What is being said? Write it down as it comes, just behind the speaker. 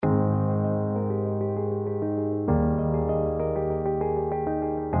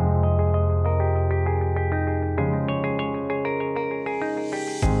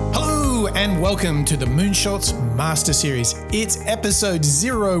and welcome to the Moonshots Master Series. It's episode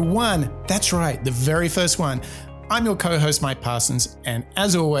 01. That's right, the very first one. I'm your co-host, Mike Parsons, and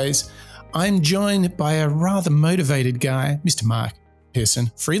as always, I'm joined by a rather motivated guy, Mr. Mark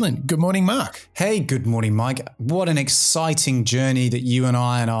Pearson Freeland. Good morning, Mark. Hey, good morning, Mike. What an exciting journey that you and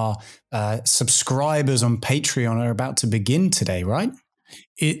I and our subscribers on Patreon are about to begin today, right?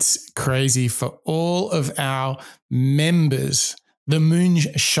 It's crazy for all of our members, the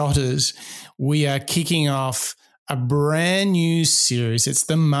Moonshotters. We are kicking off a brand new series. It's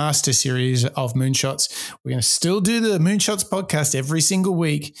the Master Series of Moonshots. We're going to still do the Moonshots podcast every single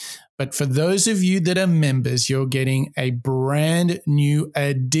week. But for those of you that are members, you're getting a brand new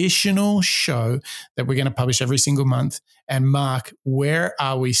additional show that we're going to publish every single month. And Mark, where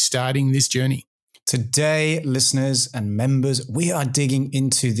are we starting this journey? Today, listeners and members, we are digging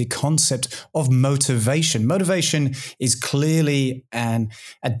into the concept of motivation. Motivation is clearly a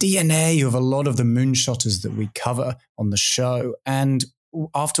DNA of a lot of the moonshotters that we cover on the show. And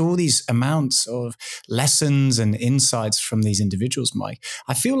after all these amounts of lessons and insights from these individuals, Mike,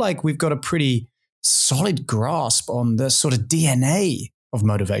 I feel like we've got a pretty solid grasp on the sort of DNA of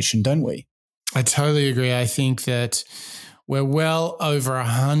motivation, don't we? I totally agree. I think that we're well over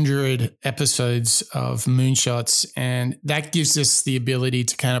 100 episodes of Moonshots, and that gives us the ability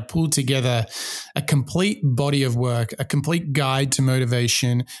to kind of pull together a complete body of work, a complete guide to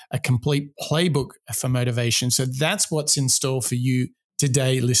motivation, a complete playbook for motivation. So that's what's in store for you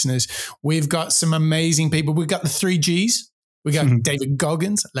today, listeners. We've got some amazing people. We've got the 3Gs. We got David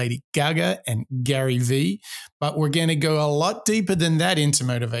Goggins, Lady Gaga, and Gary V. But we're going to go a lot deeper than that into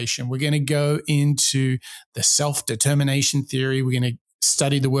motivation. We're going to go into the self-determination theory. We're going to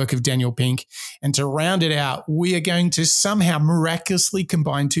study the work of Daniel Pink. And to round it out, we are going to somehow miraculously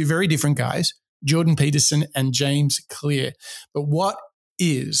combine two very different guys, Jordan Peterson and James Clear. But what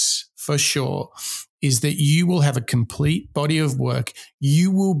is for sure is that you will have a complete body of work. You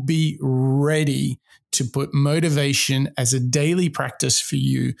will be ready to put motivation as a daily practice for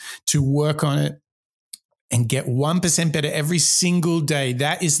you to work on it and get 1% better every single day.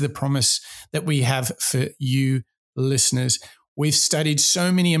 That is the promise that we have for you listeners. We've studied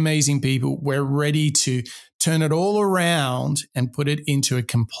so many amazing people. We're ready to turn it all around and put it into a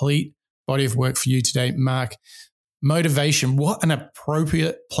complete body of work for you today. Mark, motivation, what an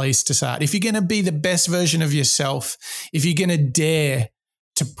appropriate place to start. If you're going to be the best version of yourself, if you're going to dare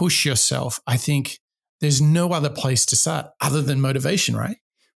to push yourself, I think there's no other place to start other than motivation, right?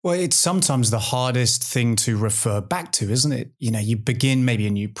 Well, it's sometimes the hardest thing to refer back to, isn't it? You know, you begin maybe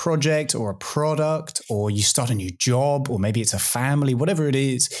a new project or a product, or you start a new job, or maybe it's a family, whatever it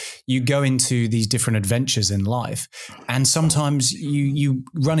is, you go into these different adventures in life. And sometimes you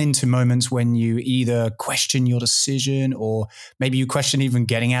run into moments when you either question your decision, or maybe you question even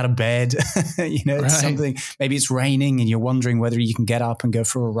getting out of bed. You know, it's something, maybe it's raining and you're wondering whether you can get up and go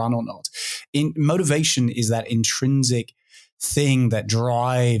for a run or not. Motivation is that intrinsic thing that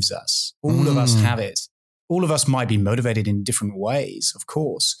drives us. All of us have it. All of us might be motivated in different ways, of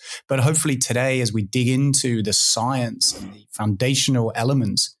course. But hopefully today, as we dig into the science and the foundational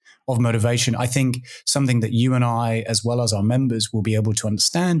elements of motivation, I think something that you and I, as well as our members, will be able to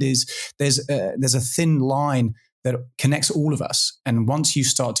understand is there's a thin line that connects all of us. And once you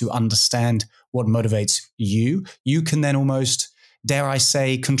start to understand what motivates you, you can then almost, dare I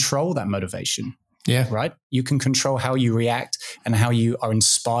say, control that motivation. Yeah. Right? You can control how you react and how you are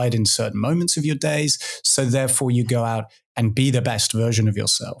inspired in certain moments of your days. So therefore you go out and be the best version of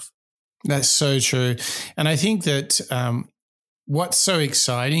yourself. That's so true. And I think that what's so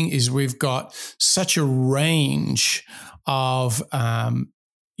exciting is we've got such a range of,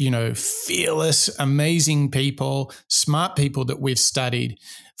 fearless, amazing people, smart people that we've studied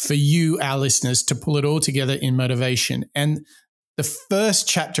for you, our listeners, to pull it all together in motivation. And the first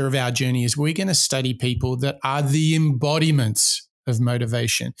chapter of our journey is we're going to study people that are the embodiments of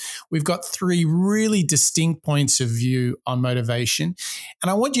motivation. We've got three really distinct points of view on motivation.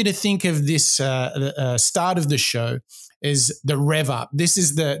 And I want you to think of this start of the show as the rev up. This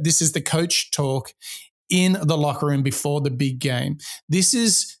is the coach talk in the locker room before the big game. This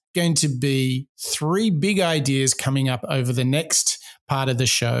is going to be three big ideas coming up over the next part of the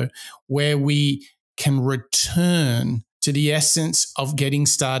show where we can return to the essence of getting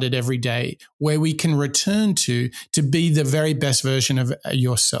started every day, where we can return to be the very best version of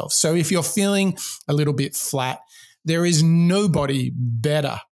yourself. So if you're feeling a little bit flat, there is nobody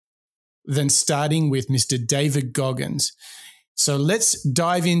better than starting with Mr. David Goggins. So let's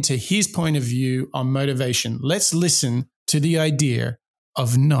dive into his point of view on motivation. Let's listen to the idea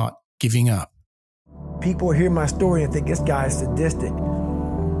of not giving up. People hear my story and think this guy is sadistic.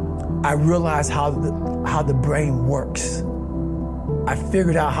 I realized how the brain works. I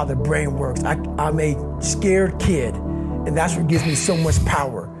figured out how the brain works. I'm a scared kid, and that's what gives me so much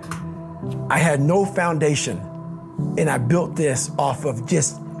power. I had no foundation, and I built this off of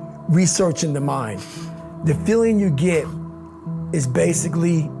just researching the mind. The feeling you get is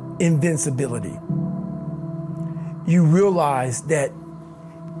basically invincibility. You realize that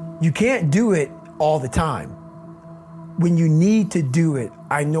you can't do it all the time. When you need to do it,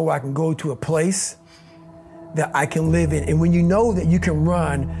 I know I can go to a place that I can live in. And when you know that you can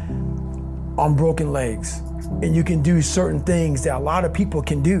run on broken legs and you can do certain things that a lot of people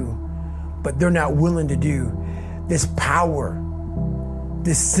can do, but they're not willing to do, this power,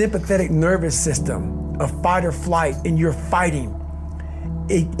 this sympathetic nervous system of fight or flight, and you're fighting,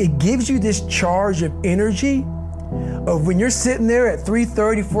 it gives you this charge of energy of when you're sitting there at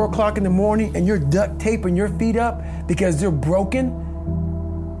 3:30, 4 o'clock in the morning and you're duct taping your feet up because they're broken,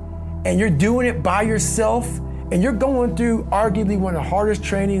 and you're doing it by yourself, and you're going through arguably one of the hardest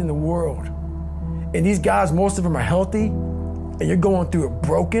training in the world. And these guys, most of them are healthy, and you're going through it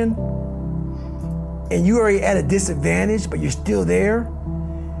broken, and you're already at a disadvantage, but you're still there.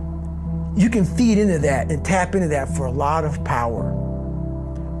 You can feed into that and tap into that for a lot of power.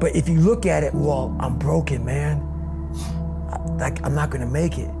 But if you look at it, well, I'm broken, man. I'm not gonna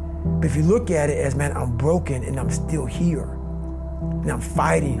make it. But if you look at it as, man, I'm broken and I'm still here. And I'm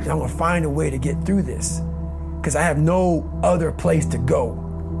fighting, and I'm gonna find a way to get through this because I have no other place to go.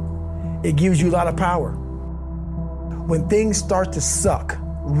 It gives you a lot of power. When things start to suck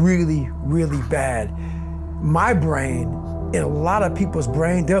really, really bad, my brain and a lot of people's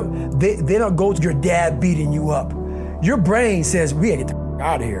brain, they don't go to your dad beating you up. Your brain says, we gotta get the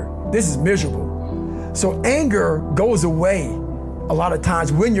out of here. This is miserable. So anger goes away a lot of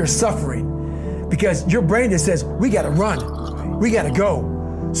times when you're suffering because your brain just says, we gotta run, we gotta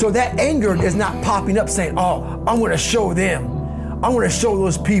go. So that anger is not popping up saying, oh, I'm gonna show them, I'm gonna show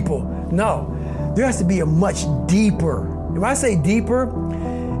those people. No, there has to be a much deeper, when I say deeper,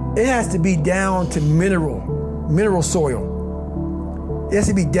 it has to be down to mineral soil. It has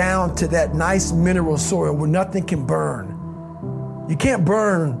to be down to that nice mineral soil where nothing can burn. You can't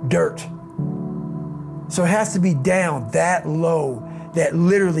burn dirt. So it has to be down that low, that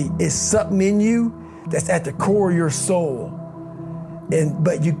literally is something in you that's at the core of your soul.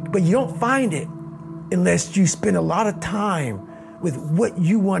 But you don't find it unless you spend a lot of time with what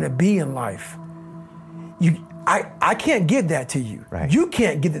you want to be in life. I can't give that to you. Right. You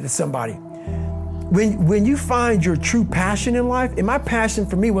can't give it to somebody. When you find your true passion in life, and my passion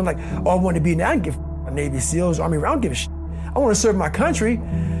for me was like, oh, I want to be, I don't give a Navy SEALs, Army, I don't give a shit. I want to serve my country.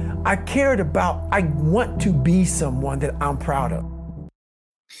 I want to be someone that I'm proud of.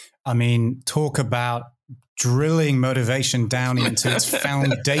 I mean, talk about drilling motivation down into its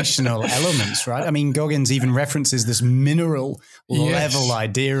foundational elements, right? I mean, Goggins even references this mineral level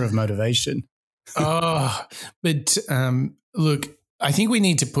idea of motivation. But look, I think we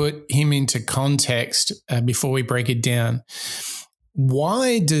need to put him into context before we break it down.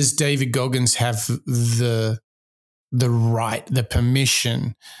 Why does David Goggins have the right, the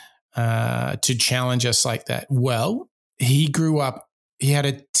permission to challenge us like that? Well, he grew up, he had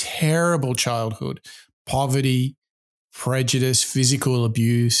a terrible childhood, poverty, prejudice, physical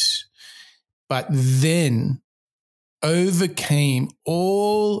abuse, but then overcame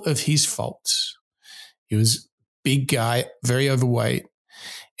all of his faults. He was a big guy, very overweight,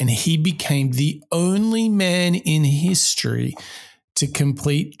 and he became the only man in history to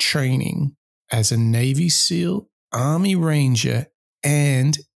complete training as a Navy SEAL, Army Ranger,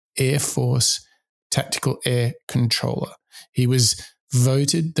 and Air Force Tactical Air Controller. He was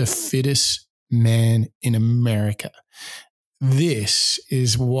voted the fittest man in America. This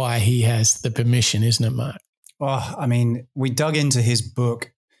is why he has the permission, isn't it, Mark? Oh, I mean, we dug into his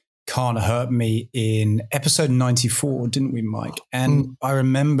book, Can't Hurt Me, in episode 94, didn't we, Mike? And I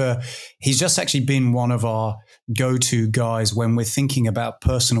remember he's just actually been one of our go-to guys when we're thinking about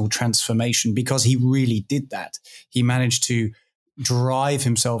personal transformation, because he really did that. He managed to drive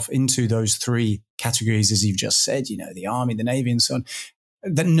himself into those three categories, as you've just said, you know, the Army, the Navy, and so on,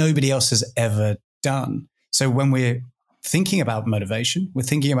 that nobody else has ever done. So when we're thinking about motivation, we're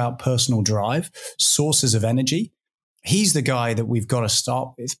thinking about personal drive, sources of energy, he's the guy that we've got to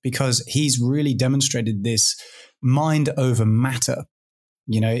start with, because he's really demonstrated this mind over matter.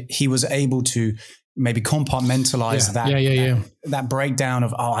 You know, he was able to maybe compartmentalize that breakdown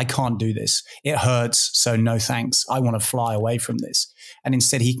of, oh, I can't do this. It hurts, so no thanks. I want to fly away from this. And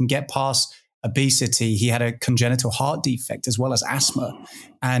instead he can get past obesity. He had a congenital heart defect as well as asthma.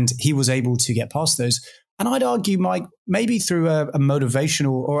 And he was able to get past those And I'd argue, Mike, maybe through a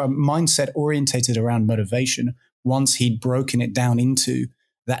motivational or a mindset orientated around motivation, once he'd broken it down into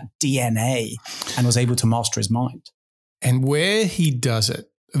that DNA and was able to master his mind. And where he does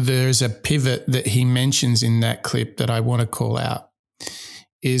it, there's a pivot that he mentions in that clip that I want to call out,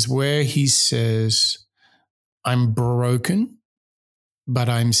 is where he says, I'm broken, but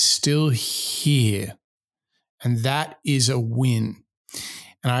I'm still here. And that is a win.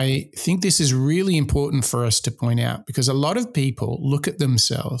 And I think this is really important for us to point out, because a lot of people look at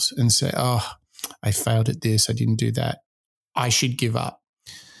themselves and say, oh, I failed at this, I didn't do that, I should give up.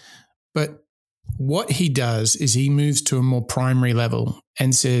 But what he does is he moves to a more primary level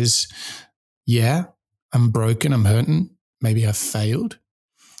and says, yeah, I'm broken, I'm hurting, maybe I failed,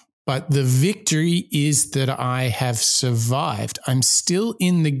 but the victory is that I have survived. I'm still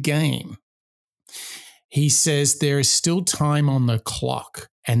in the game. He says there is still time on the clock,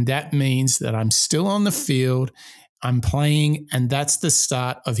 and that means that I'm still on the field, I'm playing, and that's the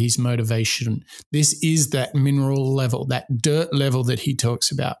start of his motivation. This is that mineral level, that dirt level that he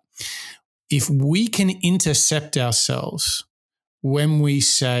talks about. If we can intercept ourselves when we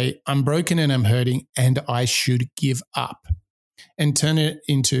say, I'm broken and I'm hurting and I should give up, and turn it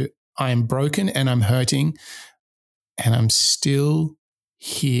into, I am broken and I'm hurting and I'm still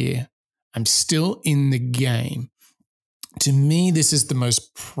here, I'm still in the game. To me, this is the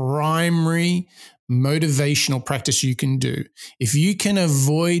most primary motivational practice you can do. If you can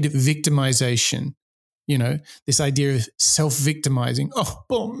avoid victimization, this idea of self-victimizing, oh,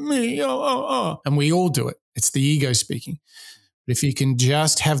 poor me, oh. And we all do it. It's the ego speaking. But if you can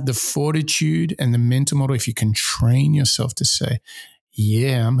just have the fortitude and the mental model, if you can train yourself to say,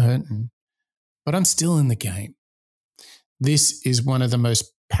 yeah, I'm hurting, but I'm still in the game. This is one of the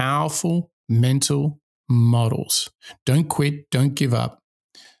most powerful mental models. Don't quit. Don't give up.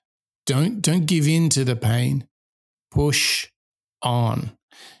 Don't give in to the pain. Push on.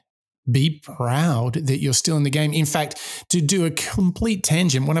 Be proud that you're still in the game. In fact, to do a complete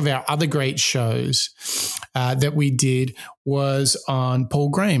tangent, one of our other great shows that we did was on Paul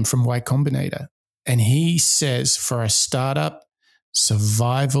Graham from Y Combinator. And he says, for a startup,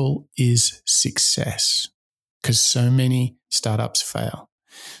 survival is success, because so many startups fail.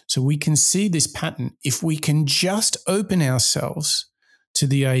 So we can see this pattern. If we can just open ourselves to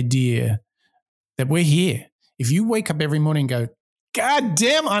the idea that we're here. If you wake up every morning and go, God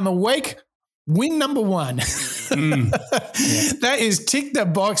damn, I'm awake, win number one. That is tick the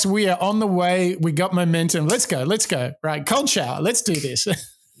box. We are on the way. We got momentum. Let's go. Right. Cold shower. Let's do this.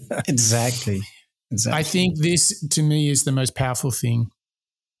 Exactly. I think this, to me, is the most powerful thing.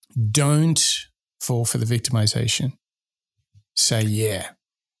 Don't fall for the victimization. Say, yeah,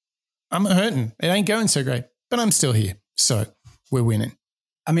 I'm hurting. It ain't going so great, but I'm still here. So we're winning.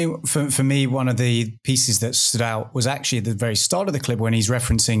 I mean, for me, one of the pieces that stood out was actually at the very start of the clip when he's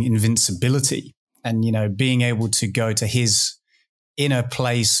referencing invincibility and, being able to go to his inner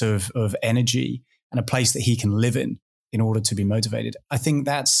place of energy and a place that he can live in order to be motivated. I think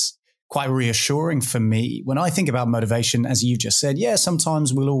that's quite reassuring for me. When I think about motivation, as you just said, yeah,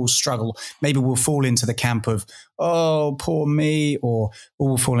 sometimes we'll all struggle. Maybe we'll fall into the camp of, oh, poor me, or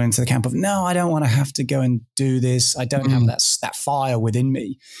we'll fall into the camp of, no, I don't want to have to go and do this. I don't have that fire within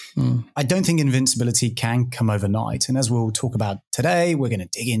me. I don't think invincibility can come overnight. And as we'll talk about today, we're going to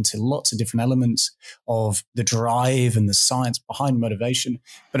dig into lots of different elements of the drive and the science behind motivation.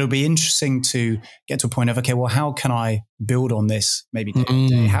 But it'll be interesting to get to a point of, okay, well, how can I build on this maybe day to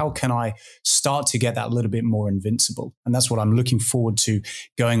day? How can I start to get that a little bit more invincible? And that's what I'm looking forward to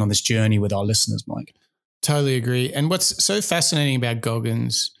going on this journey with our listeners, Mike. Totally agree. And what's so fascinating about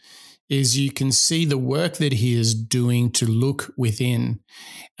Goggins is you can see the work that he is doing to look within.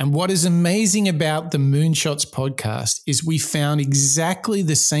 And what is amazing about the Moonshots podcast is we found exactly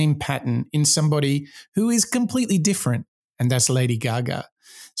the same pattern in somebody who is completely different, and that's Lady Gaga.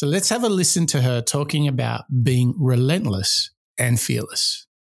 So let's have a listen to her talking about being relentless and fearless.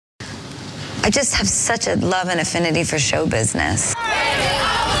 I just have such a love and affinity for show business.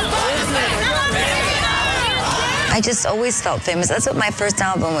 I just always felt famous. That's what my first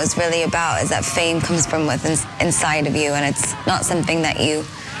album was really about, is that fame comes from within inside of you, and it's not something that you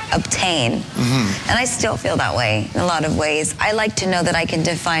obtain. And I still feel that way in a lot of ways. I like to know that I can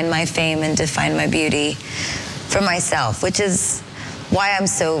define my fame and define my beauty for myself, which is why I'm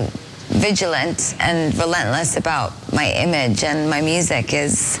so vigilant and relentless about my image and my music.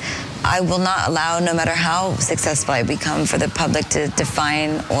 Is I will not allow, no matter how successful I become, for the public to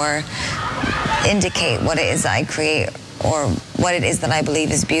define or indicate what it is that I create or what it is that I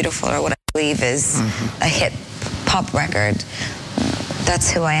believe is beautiful or what I believe is a hit pop record. that's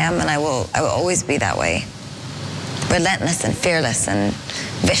who I am, and I will always be that way. Relentless and fearless and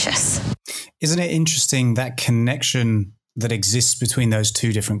vicious. Isn't it interesting that connection that exists between those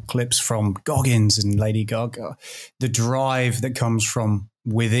two different clips from Goggins and Lady Gaga? The drive that comes from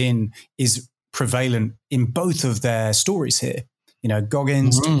within is prevalent in both of their stories here. You know,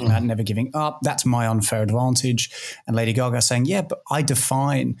 Goggins talking about never giving up. That's my unfair advantage. And Lady Gaga saying, yeah, but I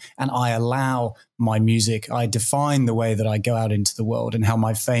define and I allow my music. I define the way that I go out into the world and how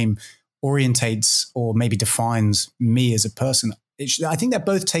my fame orientates or maybe defines me as a person. I think they're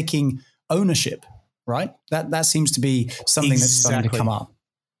both taking ownership, right? That seems to be something that's starting to come up.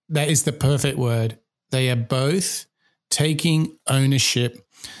 That is the perfect word. They are both taking ownership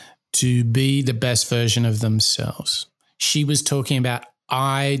to be the best version of themselves. She was talking about,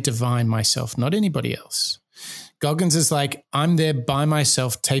 I define myself, not anybody else. Goggins is like, I'm there by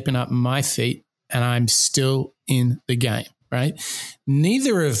myself, taping up my feet, and I'm still in the game, right?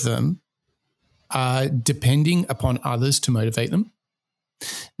 Neither of them are depending upon others to motivate them.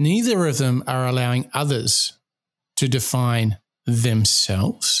 Neither of them are allowing others to define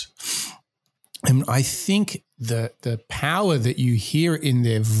themselves. And I think the power that you hear in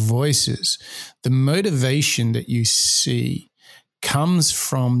their voices, the motivation that you see comes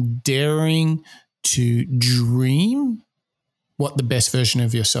from daring to dream what the best version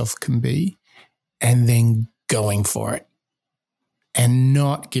of yourself can be and then going for it and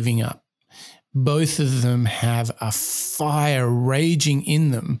not giving up. Both of them have a fire raging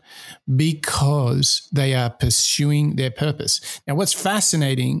in them because they are pursuing their purpose. Now, what's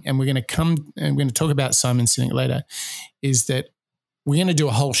fascinating, and we're going to talk about Simon Sinek later, is that we're going to do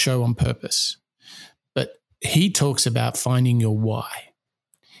a whole show on purpose. But he talks about finding your why.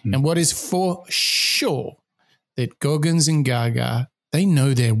 And what is for sure that Goggins and Gaga, they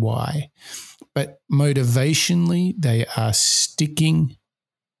know their why, but motivationally, they are sticking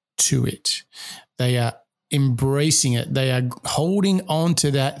to it. They are embracing it. They are holding on to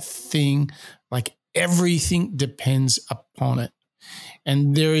that thing like everything depends upon it.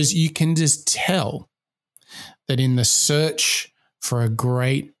 And you can just tell that in the search for a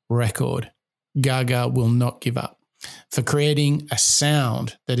great record, Gaga will not give up. For creating a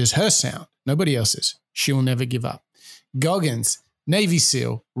sound that is her sound, nobody else's, she will never give up. Goggins, Navy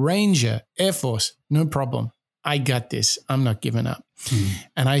SEAL, Ranger, Air Force, no problem. I got this. I'm not giving up.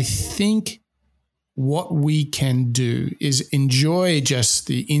 And I think what we can do is enjoy just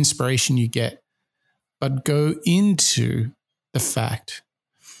the inspiration you get, but go into the fact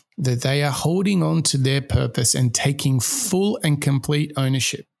that they are holding on to their purpose and taking full and complete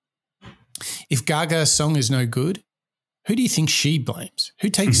ownership. If Gaga's song is no good, who do you think she blames? Who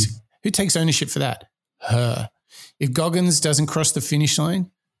takes ownership for that? Her. If Goggins doesn't cross the finish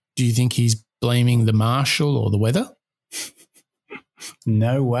line, do you think he's blaming the marshal or the weather?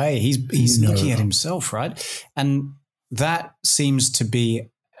 No way. He's looking at himself, right? And that seems to be,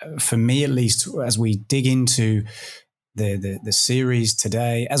 for me at least, as we dig into the series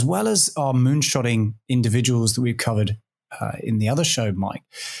today, as well as our moonshotting individuals that we've covered in the other show, Mike,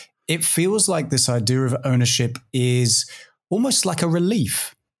 it feels like this idea of ownership is almost like a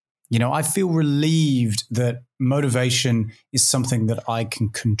relief. You know, I feel relieved that motivation is something that I can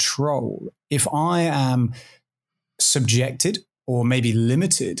control. If I am subjected or maybe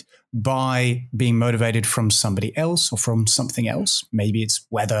limited by being motivated from somebody else or from something else, maybe it's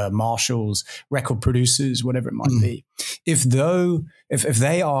weather, marshals, record producers, whatever it might be. If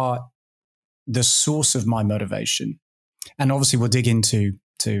they are the source of my motivation, and obviously we'll dig into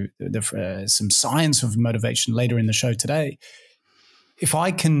some science of motivation later in the show today. If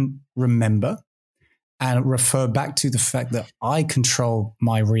I can remember and refer back to the fact that I control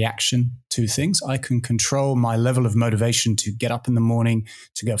my reaction to things, I can control my level of motivation to get up in the morning,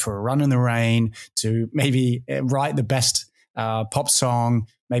 to go for a run in the rain, to maybe write the best pop song.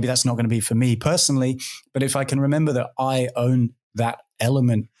 Maybe that's not going to be for me personally, but if I can remember that I own that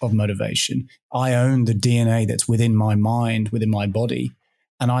element of motivation, I own the DNA that's within my mind, within my body,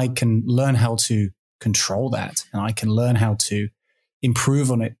 and I can learn how to control that, and I can learn how to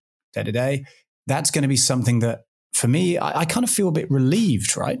improve on it day to day. That's going to be something that, for me, I kind of feel a bit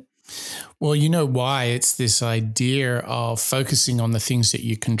relieved, right? Well, you know why? It's this idea of focusing on the things that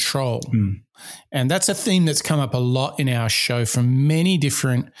you control. And that's a theme that's come up a lot in our show from many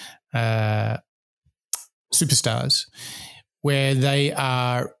different superstars, where they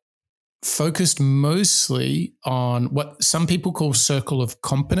are focused mostly on what some people call circle of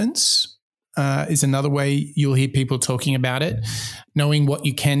competence. Is another way you'll hear people talking about it. Knowing what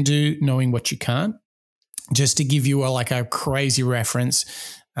you can do, knowing what you can't. Just to give you a crazy reference,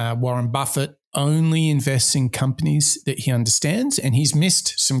 Warren Buffett only invests in companies that he understands, and he's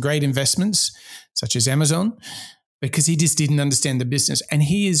missed some great investments such as Amazon because he just didn't understand the business. And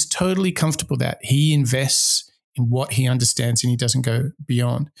he is totally comfortable that he invests in what he understands and he doesn't go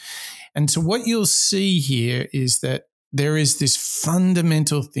beyond. And so what you'll see here is that there is this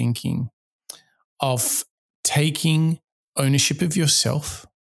fundamental thinking of taking ownership of yourself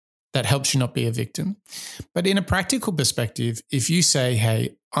that helps you not be a victim. But in a practical perspective, if you say,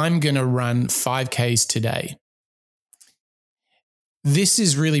 hey, I'm going to run 5Ks today, this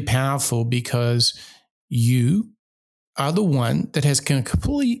is really powerful because you are the one that has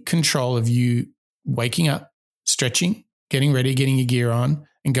complete control of you waking up, stretching, getting ready, getting your gear on,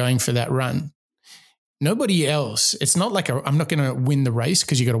 and going for that run. Nobody else, it's not like I'm not going to win the race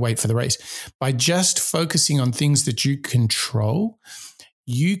because you got to wait for the race. By just focusing on things that you control,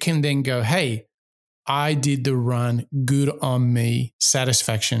 you can then go, hey, I did the run, good on me,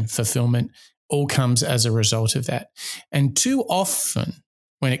 satisfaction, fulfillment, all comes as a result of that. And too often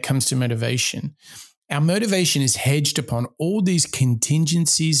when it comes to motivation, our motivation is hedged upon all these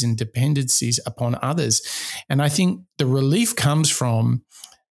contingencies and dependencies upon others. And I think the relief comes from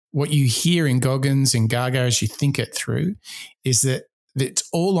what you hear in Goggins and Gaga as you think it through is that it's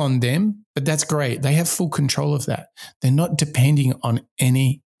all on them, but that's great. They have full control of that. They're not depending on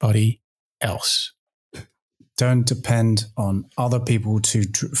anybody else. Don't depend on other people to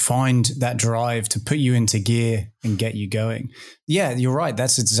find that drive to put you into gear and get you going. Yeah, you're right.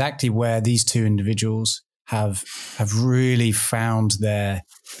 That's exactly where these two individuals have really found their,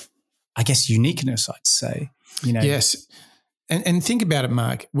 I guess, uniqueness, I'd say. You know, yes. And think about it,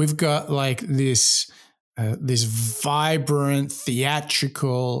 Mark. We've got like this vibrant,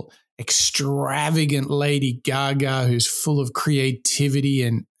 theatrical, extravagant Lady Gaga who's full of creativity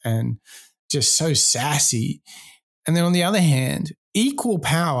and just so sassy. And then on the other hand, equal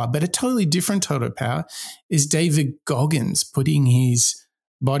power, but a totally different total power, is David Goggins putting his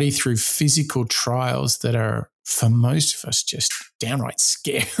body through physical trials that are, for most of us, just downright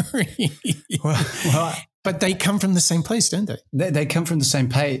scary. Well, but they come from the same place, don't they? They come from the same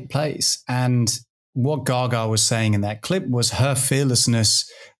place. And what Gaga was saying in that clip was her fearlessness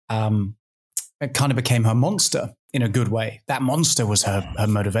it kind of became her monster in a good way. That monster was her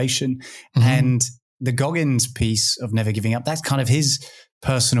motivation. Mm-hmm. And the Goggins piece of never giving up, that's kind of his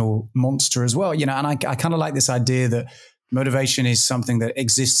personal monster as well. You know, and I kind of like this idea that motivation is something that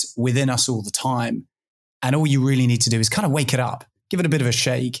exists within us all the time. And all you really need to do is kind of wake it up, give it a bit of a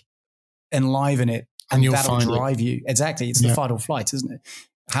shake, enliven it, and that'll drive you. Exactly. It's the fight or flight, isn't it?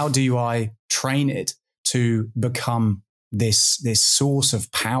 How do I train it to become this source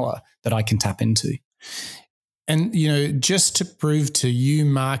of power that I can tap into? And, you know, just to prove to you,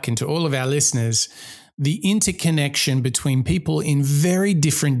 Mark, and to all of our listeners, the interconnection between people in very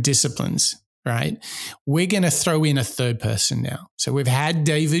different disciplines, right? We're going to throw in a third person now. So we've had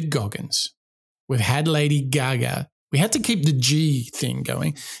David Goggins. We've had Lady Gaga. We had to keep the G thing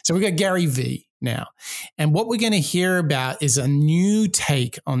going. So we've got Gary V now. And what we're going to hear about is a new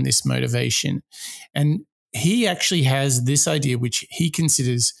take on this motivation. And he actually has this idea, which he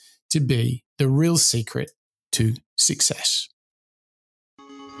considers to be the real secret to success.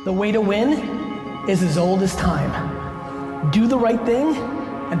 The way to win is as old as time. Do the right thing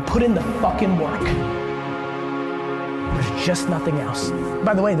and put in the fucking work. There's just nothing else.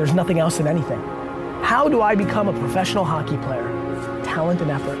 By the way, there's nothing else in anything. How do I become a professional hockey player? Talent and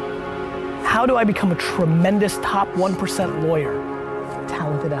effort. How do I become a tremendous top 1% lawyer?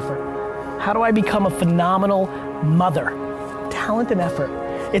 Talent and effort. How do I become a phenomenal mother? Talent and effort.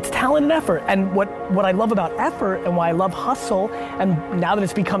 It's talent and effort. And what I love about effort and why I love hustle, and now that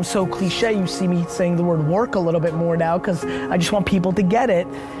it's become so cliche, you see me saying the word work a little bit more now because I just want people to get it.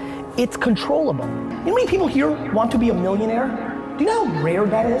 It's controllable. You know how many people here want to be a millionaire? Do you know how rare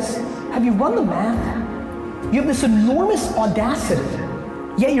that is? Have you run the math? You have this enormous audacity,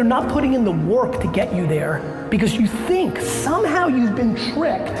 yet you're not putting in the work to get you there because you think somehow you've been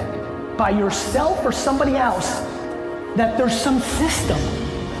tricked by yourself or somebody else that there's some system.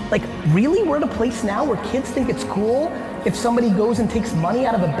 Like, really? We're at a place now where kids think it's cool if somebody goes and takes money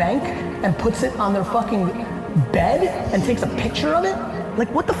out of a bank and puts it on their fucking bed and takes a picture of it?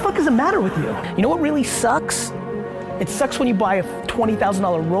 Like, what the fuck is the matter with you? You know what really sucks? It sucks when you buy a $20,000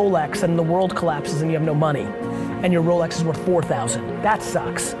 Rolex and the world collapses and you have no money and your Rolex is worth $4,000. That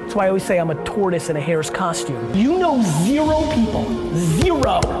sucks. That's why I always say I'm a tortoise in a hare's costume. You know zero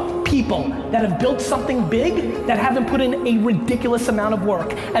people that have built something big that haven't put in a ridiculous amount of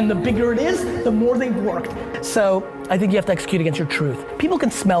work. And the bigger it is, the more they've worked. So I think you have to execute against your truth. People can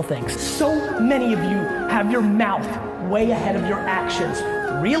smell things. So many of you have your mouth way ahead of your actions.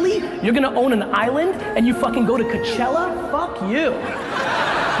 Really? You're gonna own an island and you fucking go to Coachella? Fuck you.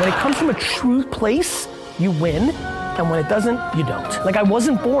 When it comes from a true place, you win. And when it doesn't, you don't. Like, I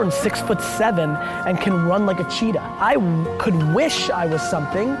wasn't born 6'7" and can run like a cheetah. I could wish I was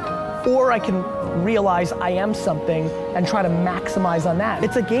something, or I can realize I am something and try to maximize on that.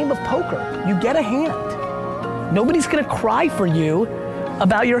 It's a game of poker. You get a hand. Nobody's gonna cry for you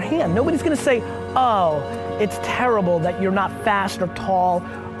about your hand. Nobody's gonna say, oh, it's terrible that you're not fast or tall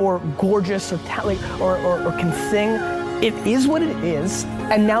or gorgeous or can sing. It is what it is,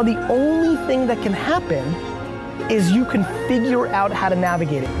 and now the only thing that can happen is you can figure out how to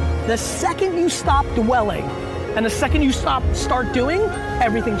navigate it. The second you stop dwelling and the second you start doing,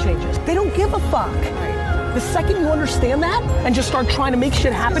 everything changes. They don't give a fuck. The second you understand that and just start trying to make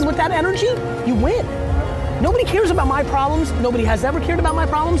shit happen with that energy, you win. Nobody cares about my problems. Nobody has ever cared about my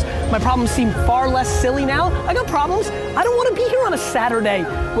problems. My problems seem far less silly now. I got problems. I don't want to be here on a Saturday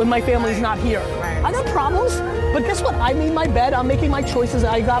when my family's not here. I got problems, but guess what? I made my bed, I'm making my choices,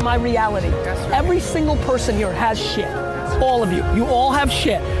 I got my reality. Every single person here has shit. All of you. You all have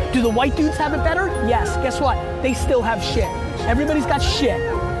shit. Do the white dudes have it better? Yes. Guess what? They still have shit. Everybody's got shit.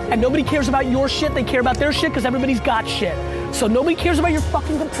 And nobody cares about your shit, they care about their shit because everybody's got shit. So nobody cares about your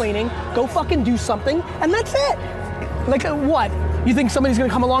fucking complaining, go fucking do something, and that's it. Like what? You think somebody's gonna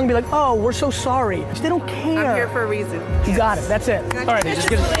come along and be like, oh, we're so sorry. They don't care. I'm here for a reason. You got it, that's it. All right, just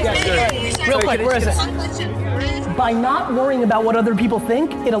get it. Yeah, real quick, where is it? By not worrying about what other people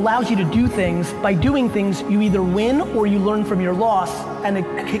think, it allows you to do things. By doing things, you either win or you learn from your loss, and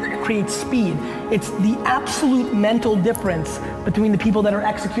it creates speed. It's the absolute mental difference between the people that are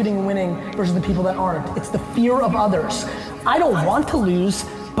executing and winning versus the people that aren't. It's the fear of others. I don't want to lose,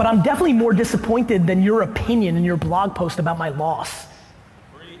 but I'm definitely more disappointed than your opinion in your blog post about my loss.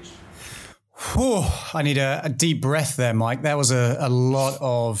 Whew, I need a deep breath there, Mike. That was a lot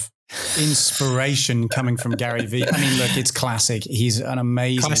of inspiration coming from Gary Vee. I mean, look, it's classic. He's an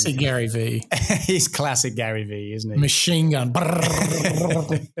amazing... Classic Gary Vee. He's classic Gary Vee, isn't he? Machine gun.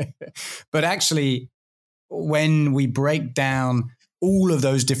 But actually, when we break down all of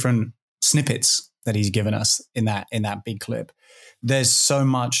those different snippets that he's given us in that big clip, there's so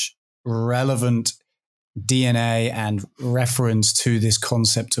much relevant DNA and reference to this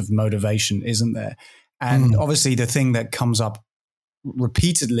concept of motivation, isn't there? And obviously the thing that comes up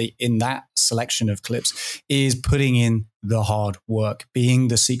repeatedly in that selection of clips is putting in the hard work, being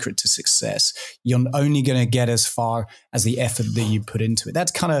the secret to success. You're only going to get as far as the effort that you put into it.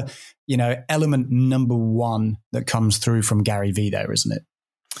 That's kind of, element number one that comes through from Gary Vee there, isn't it?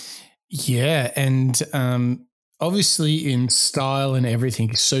 Yeah. And obviously in style and everything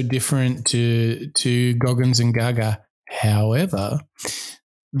is so different to Goggins and Gaga. However,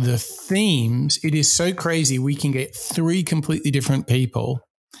 the themes, it is so crazy. We can get three completely different people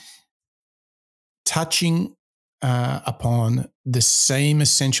touching upon the same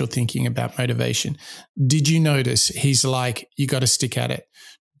essential thinking about motivation. Did you notice he's like, you got to stick at it.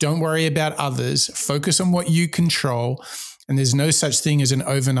 Don't worry about others. Focus on what you control. And there's no such thing as an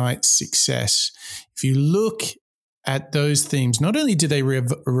overnight success. If you look at those themes, not only do they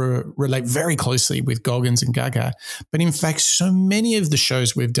relate very closely with Goggins and Gaga, but in fact, so many of the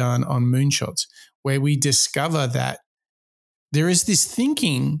shows we've done on Moonshots where we discover that there is this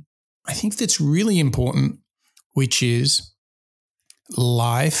thinking, I think that's really important, which is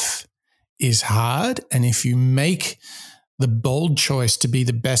life is hard. And if you make the bold choice to be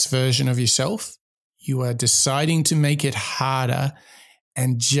the best version of yourself, you are deciding to make it harder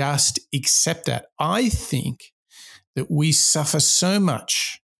and just accept that. I think that we suffer so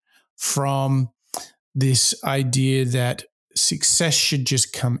much from this idea that success should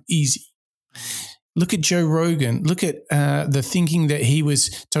just come easy. Look at Joe Rogan. Look at the thinking that he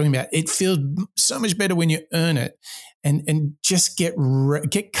was talking about. It feels so much better when you earn it, and just get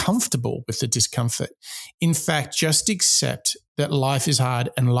comfortable with the discomfort. In fact, just accept that life is hard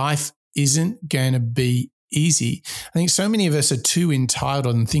and life isn't going to be easy. I think so many of us are too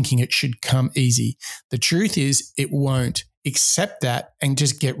entitled and thinking it should come easy. The truth is it won't. Accept that and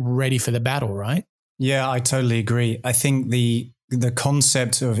just get ready for the battle, right? Yeah, I totally agree. I think the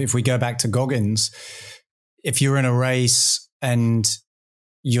concept of, if we go back to Goggins, if you're in a race and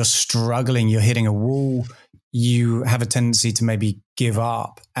you're struggling, you're hitting a wall, you have a tendency to maybe give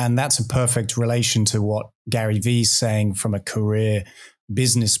up. And that's a perfect relation to what Gary Vee's saying from a career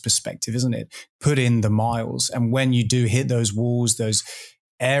business perspective, isn't it? Put in the miles. And when you do hit those walls, those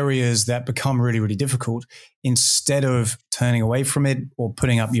areas that become really, really difficult, instead of turning away from it or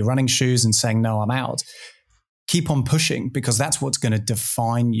putting up your running shoes and saying, no, I'm out, keep on pushing, because that's what's going to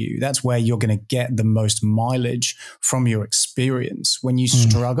define you. That's where you're going to get the most mileage from your experience. When you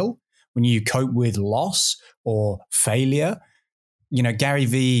struggle, when you cope with loss or failure, Gary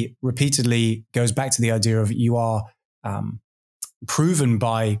Vee repeatedly goes back to the idea of you are proven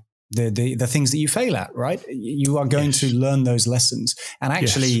by the things that you fail at, right? You are going to learn those lessons. And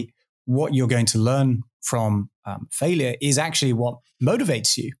actually what you're going to learn from failure is actually what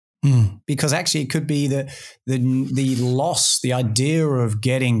motivates you. Because actually it could be that the loss, the idea of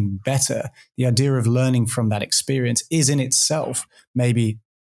getting better, the idea of learning from that experience is in itself maybe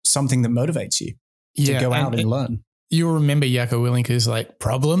something that motivates you to go out and learn. You'll remember Jocko Willinger's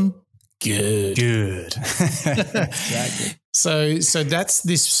problem, good. Exactly. So that's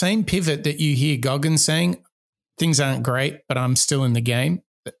this same pivot that you hear Goggins saying, things aren't great, but I'm still in the game,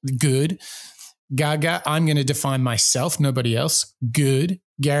 good. Gaga, I'm going to define myself, nobody else, good.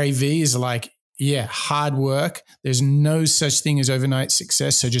 Gary Vee is hard work. There's no such thing as overnight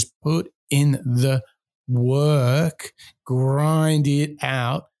success. So just put in the work, grind it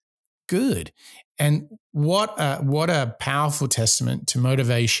out, good. And what a powerful testament to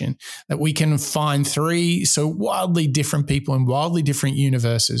motivation that we can find three so wildly different people in wildly different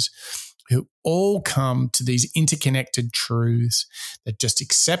universes who all come to these interconnected truths that just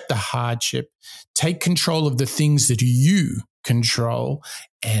accept the hardship, take control of the things that you control,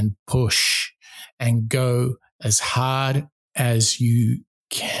 and push and go as hard as you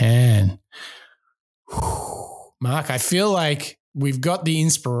can. Mark, I feel like we've got the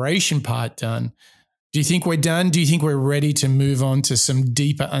inspiration part done. Do you think we're done? Do you think we're ready to move on to some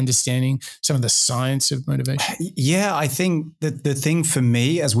deeper understanding, some of the science of motivation? Yeah, I think that the thing for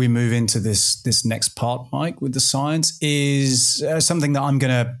me as we move into this next part, Mike, with the science is something that I'm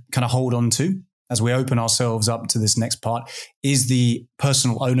going to kind of hold on to as we open ourselves up to this next part is the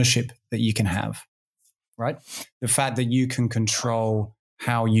personal ownership that you can have, right? The fact that you can control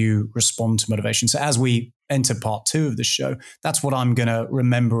how you respond to motivation. So as we enter part 2 of the show, that's what I'm going to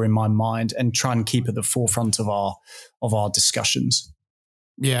remember in my mind and try and keep at the forefront of our discussions.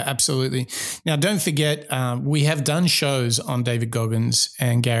 Yeah, absolutely. Now, don't forget, we have done shows on David Goggins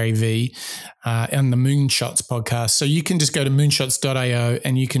and Gary Vee on the Moonshots podcast. So you can just go to moonshots.io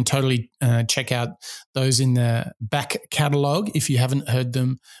and you can totally check out those in the back catalog if you haven't heard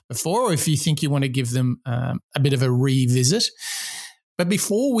them before, or if you think you want to give them a bit of a revisit. But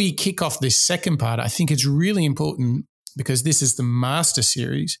before we kick off this second part, I think it's really important, because this is the Master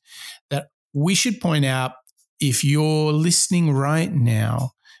Series, that we should point out, if you're listening right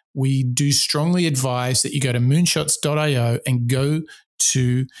now, we do strongly advise that you go to moonshots.io and go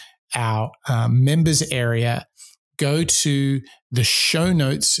to our members area, go to the show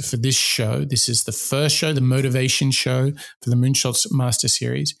notes for this show. This is the first show, the motivation show for the Moonshots Master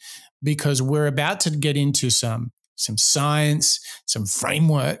Series, because we're about to get into some science, some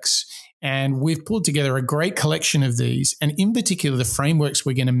frameworks, and we've pulled together a great collection of these. And in particular, the frameworks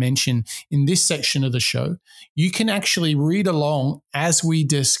we're going to mention in this section of the show, you can actually read along as we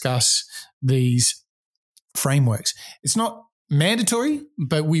discuss these frameworks. It's not mandatory,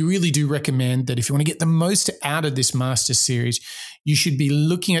 but we really do recommend that if you want to get the most out of this Master Series, you should be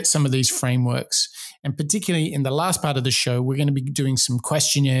looking at some of these frameworks. And particularly in the last part of the show, we're going to be doing some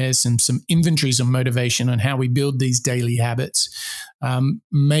questionnaires and some inventories of motivation on how we build these daily habits.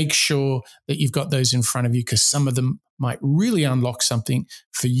 Make sure that you've got those in front of you, because some of them might really unlock something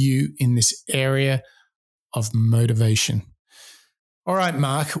for you in this area of motivation. All right,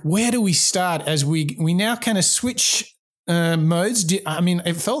 Mark, where do we start as we now kind of switch modes?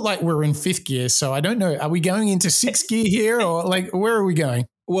 It felt like we're in 5th gear, so I don't know. Are we going into 6th gear here, or where are we going?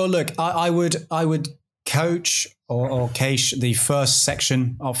 Well, look, I would coach or cache the first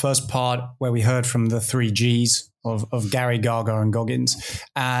section, our first part, where we heard from the 3 Gs of Gary, Gaga, and Goggins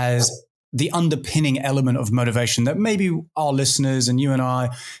as the underpinning element of motivation that maybe our listeners and you and I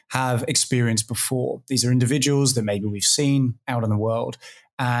have experienced before. These are individuals that maybe we've seen out in the world,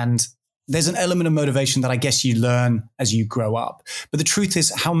 and there's an element of motivation that I guess you learn as you grow up. But the truth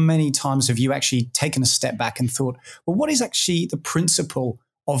is, how many times have you actually taken a step back and thought, well, what is actually the principle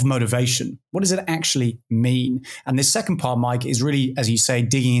of motivation? What does it actually mean? And this second part, Mike, is really, as you say,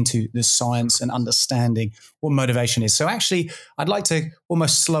 digging into the science and understanding what motivation is. So actually, I'd like to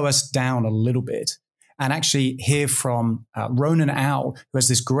almost slow us down a little bit and actually hear from Ronan Owl, who has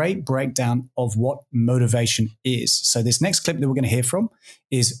this great breakdown of what motivation is. So this next clip that we're going to hear from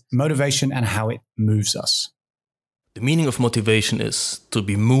is motivation and how it moves us. The meaning of motivation is to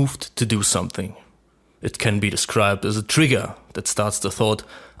be moved to do something. It can be described as a trigger that starts the thought,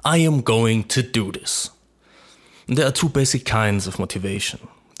 I am going to do this. And there are 2 basic kinds of motivation.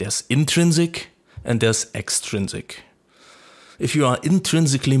 There's intrinsic and there's extrinsic. If you are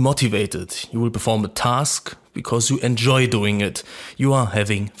intrinsically motivated, you will perform a task because you enjoy doing it. You are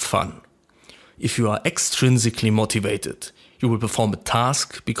having fun. If you are extrinsically motivated, you will perform a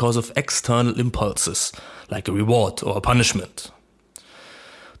task because of external impulses, like a reward or a punishment.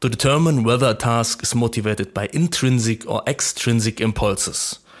 To determine whether a task is motivated by intrinsic or extrinsic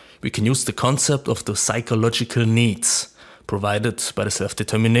impulses, we can use the concept of the psychological needs provided by the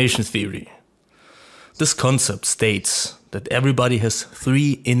self-determination theory. This concept states that everybody has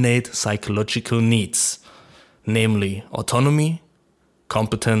 3 innate psychological needs, namely autonomy,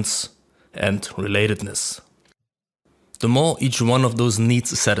 competence, and relatedness. The more each one of those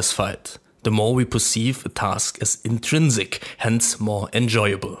needs is satisfied, the more we perceive a task as intrinsic, hence more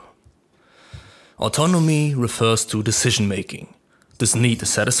enjoyable. Autonomy refers to decision making. This need is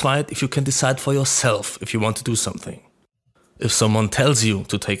satisfied if you can decide for yourself if you want to do something. If someone tells you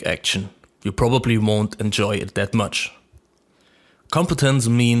to take action, you probably won't enjoy it that much. Competence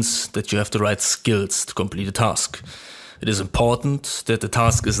means that you have the right skills to complete a task. It is important that the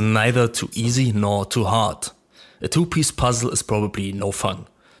task is neither too easy nor too hard. A 2-piece puzzle is probably no fun,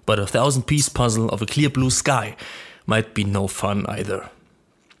 but a 1,000-piece puzzle of a clear blue sky might be no fun either.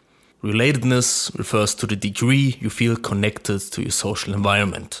 Relatedness refers to the degree you feel connected to your social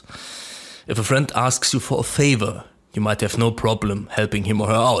environment. If a friend asks you for a favor, you might have no problem helping him or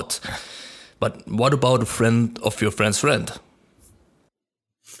her out. But what about a friend of your friend's friend?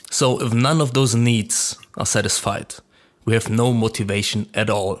 So if none of those needs are satisfied, we have no motivation at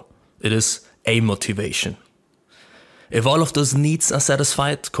all. It is amotivation. If all of those needs are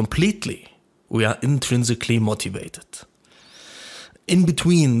satisfied completely, we are intrinsically motivated. In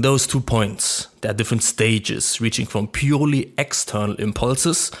between those 2 points, there are different stages reaching from purely external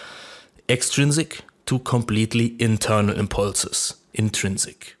impulses, extrinsic, to completely internal impulses,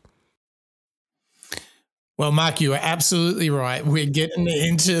 intrinsic. Well, Mark, you are absolutely right. We're getting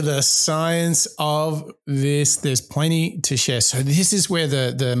into the science of this. There's plenty to share. So this is where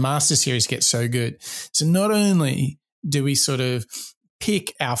the Master Series gets so good. So not only do we sort of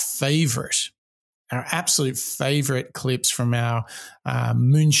pick our absolute favorite clips from our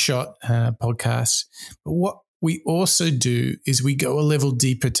Moonshot podcast, but what we also do is we go a level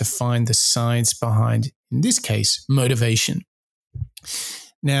deeper to find the science behind, in this case, motivation.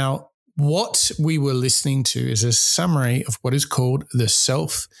 Now, what we were listening to is a summary of what is called the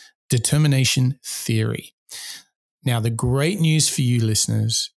self-determination theory. Now, the great news for you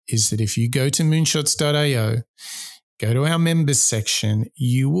listeners is that if you go to moonshots.io, go to our members section,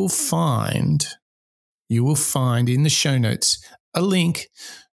 you will find in the show notes a link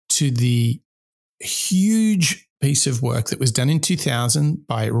to the huge piece of work that was done in 2000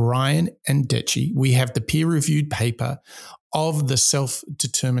 by Ryan and Decci. We have the peer-reviewed paper of the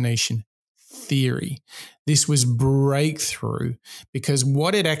self-determination theory. This was breakthrough because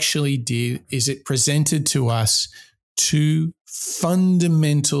what it actually did is it presented to us 2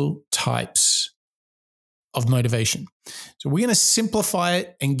 fundamental types of motivation. So we're going to simplify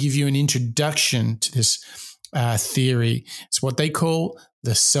it and give you an introduction to this theory. It's what they call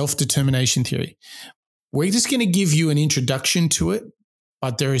the self-determination theory. We're just going to give you an introduction to it,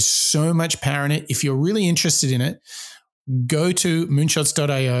 but there is so much power in it. If you're really interested in it, go to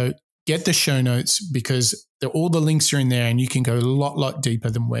moonshots.io, get the show notes because all the links are in there and you can go a lot deeper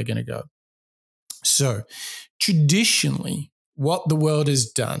than we're going to go. So traditionally, what the world has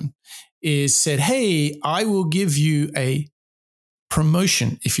done is said, hey, I will give you a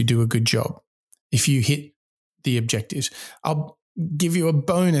promotion if you do a good job, if you hit the objectives. I'll give you a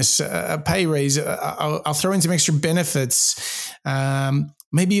bonus, a pay raise. I'll throw in some extra benefits.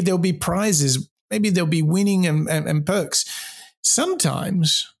 Maybe there'll be prizes. Maybe there'll be winning and perks.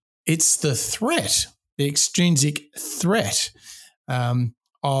 Sometimes it's the threat, the extrinsic threat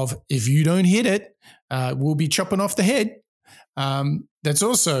of if you don't hit it, we'll be chopping off the head. That's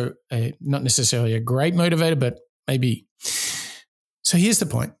also not necessarily a great motivator, but maybe. So here's the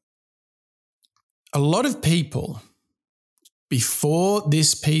point. A lot of people, before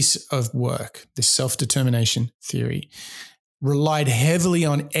this piece of work, this self-determination theory, relied heavily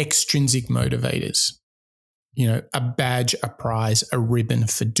on extrinsic motivators. You know, a badge, a prize, a ribbon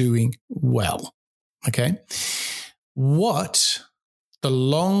for doing well. Okay. What the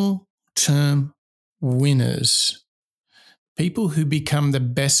long-term winners, people who become the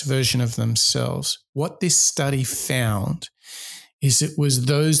best version of themselves, what this study found is it was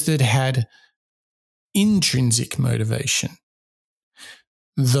those that had intrinsic motivation.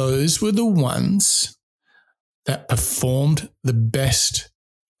 Those were the ones that performed the best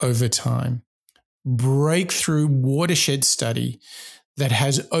over time. Breakthrough watershed study that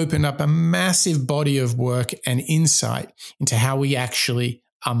has opened up a massive body of work and insight into how we actually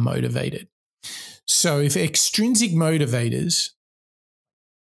are motivated. So if extrinsic motivators,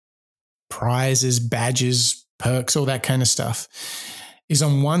 prizes, badges, perks, all that kind of stuff is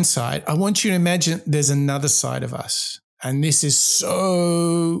on one side, I want you to imagine there's another side of us. And this is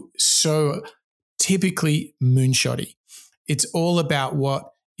so typically moonshotty. It's all about what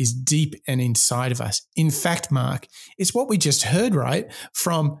is deep and inside of us. In fact, Mark, it's what we just heard, right?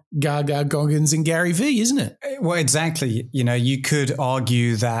 From Gaga Goggins and Gary Vee, isn't it? Well, exactly. You know, you could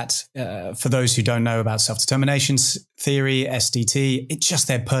argue that for those who don't know about self-determination theory, SDT, it's just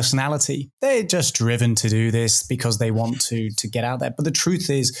their personality. They're just driven to do this because they want to get out there. But the truth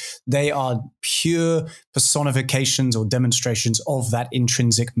is they are pure personifications or demonstrations of that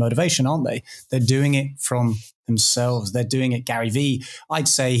intrinsic motivation, aren't they? They're doing it from themselves. They're doing it. Gary Vee, I'd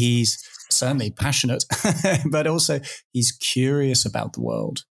say he's certainly passionate, but also he's curious about the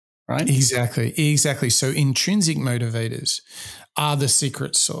world, right? Exactly. So intrinsic motivators are the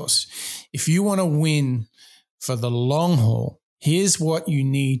secret sauce. If you want to win for the long haul, here's what you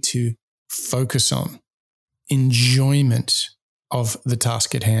need to focus on: enjoyment of the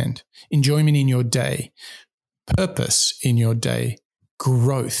task at hand, enjoyment in your day, purpose in your day,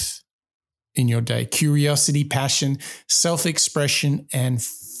 growth in your day, curiosity, passion, self-expression, and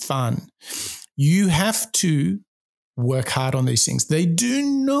fun. You have to work hard on these things. They do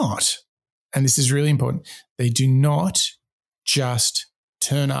not, and this is really important, they do not just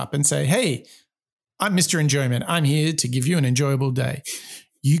turn up and say, hey, I'm Mr. Enjoyment. I'm here to give you an enjoyable day.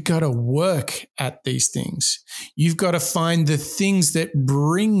 You got to work at these things. You've got to find the things that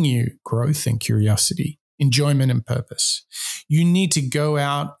bring you growth and curiosity, enjoyment and purpose. You need to go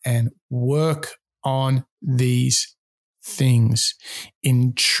out and work on these things,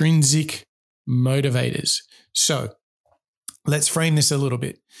 intrinsic motivators. So let's frame this a little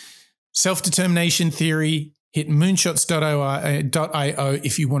bit. Self-determination theory, hit moonshots.io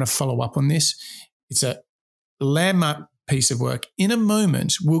if you want to follow up on this. It's a landmark piece of work. In a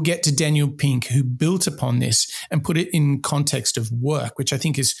moment, we'll get to Daniel Pink, who built upon this and put it in context of work, which I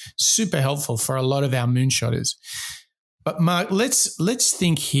think is super helpful for a lot of our moonshotters. But Mark, let's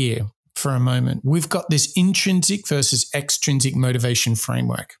think here for a moment. We've got this intrinsic versus extrinsic motivation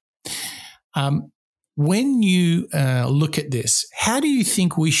framework. When you look at this, how do you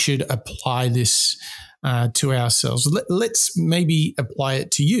think we should apply this to ourselves? Let's maybe apply it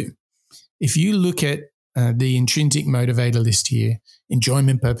to you. If you look at the intrinsic motivator list here,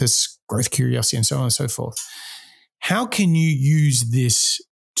 enjoyment, purpose, growth, curiosity, and so on and so forth, how can you use this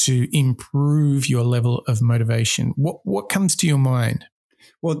to improve your level of motivation? What comes to your mind?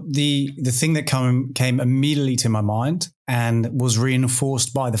 Well, the thing that came immediately to my mind and was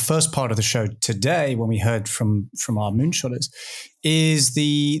reinforced by the first part of the show today when we heard from our moonshotters is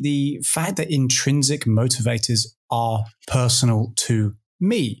the fact that intrinsic motivators are personal to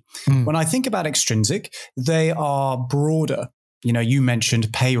me. When I think about extrinsic, they are broader. You know, you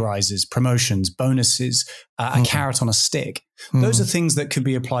mentioned pay rises, promotions, bonuses, a carrot on a stick. Those are things that could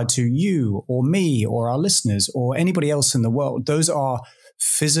be applied to you or me or our listeners or anybody else in the world. Those are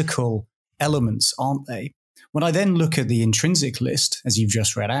physical elements, aren't they? When I then look at the intrinsic list, as you've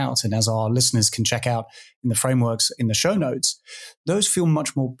just read out, and as our listeners can check out in the frameworks in the show notes, those feel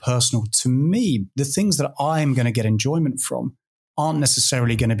much more personal to me. The things that I'm going to get enjoyment from aren't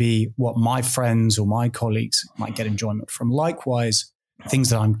necessarily going to be what my friends or my colleagues might get enjoyment from. Likewise, things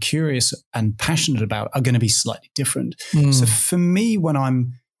that I'm curious and passionate about are going to be slightly different. So for me, when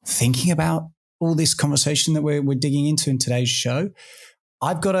I'm thinking about all this conversation that we're digging into in today's show,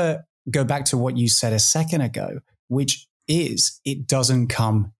 I've got to go back to what you said a second ago, which is it doesn't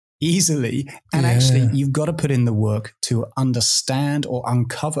come easily. And actually, you've got to put in the work to understand or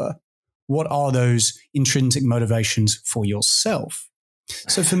uncover what are those intrinsic motivations for yourself.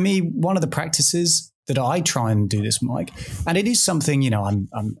 So for me, one of the practices that I try and do this, Mike, and it is something, you know,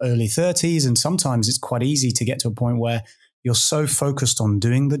 I'm early 30s, and sometimes it's quite easy to get to a point where you're so focused on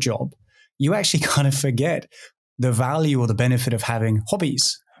doing the job, you actually kind of forget the value or the benefit of having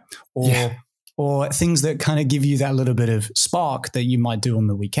hobbies or things that kind of give you that little bit of spark that you might do on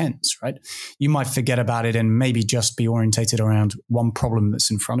the weekends, right? You might forget about it and maybe just be orientated around one problem that's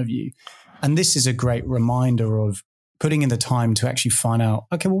in front of you. And this is a great reminder of putting in the time to actually find out,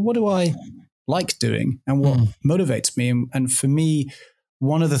 okay, well, what do I like doing and what motivates me? And for me,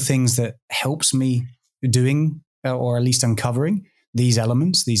 one of the things that helps me doing or at least uncovering these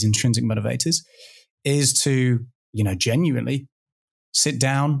elements, these intrinsic motivators, is to, you know, genuinely sit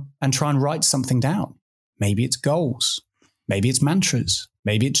down and try and write something down. Maybe it's goals, maybe it's mantras,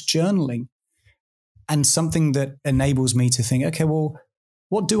 maybe it's journaling. and something that enables me to think, okay, well,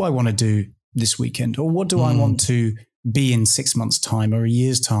 what do I want to do this weekend? Or what do I want to be in 6 months' time or a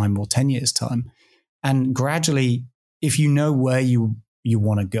year's time or 10 years' time? And gradually, if you know where you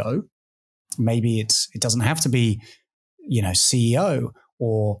want to go, maybe it doesn't have to be, CEO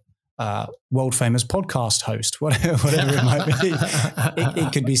or world famous podcast host, whatever it might be.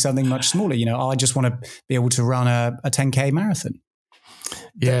 It could be something much smaller. I just want to be able to run a 10K marathon.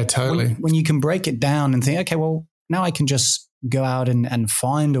 Yeah, totally. When you can break it down and think, okay, well, now I can just go out and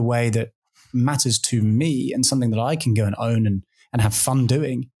find a way that matters to me and something that I can go and own and have fun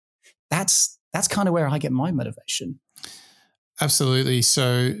doing. That's kind of where I get my motivation. Absolutely.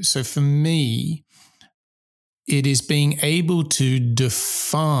 So for me, it is being able to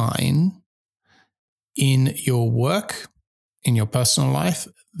define in your work, in your personal life,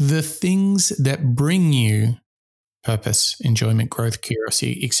 the things that bring you purpose, enjoyment, growth,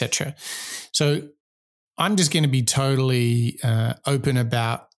 curiosity, etc. So I'm just going to be totally open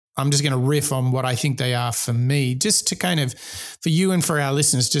about, I'm just going to riff on what I think they are for me, just to kind of, for you and for our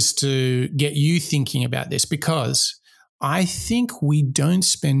listeners, just to get you thinking about this, because I think we don't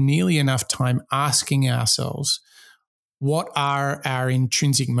spend nearly enough time asking ourselves, what are our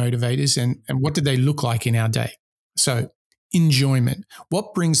intrinsic motivators and what do they look like in our day? So enjoyment.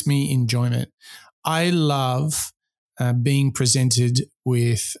 What brings me enjoyment? I love being presented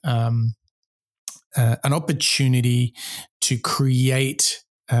with an opportunity to create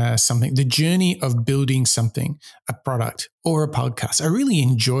something, the journey of building something, a product or a podcast. I really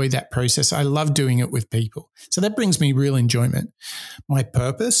enjoy that process. I love doing it with people. So that brings me real enjoyment. My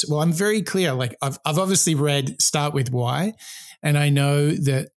purpose, well, I'm very clear. Like I've obviously read Start With Why, and I know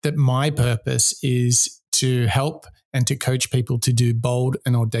that my purpose is to help and to coach people to do bold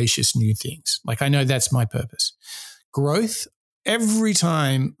and audacious new things. Like I know that's my purpose. Growth. Every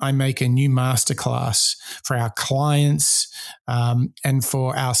time I make a new masterclass for our clients and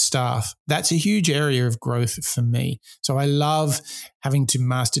for our staff, that's a huge area of growth for me. So I love having to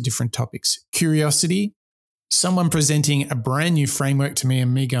master different topics. Curiosity, someone presenting a brand new framework to me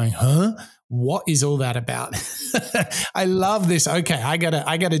and me going, huh? What is all that about? I love this. Okay, I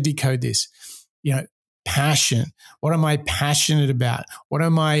gotta decode this. Passion. What am I passionate about? What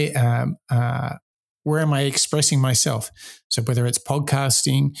am I where am I expressing myself? So whether it's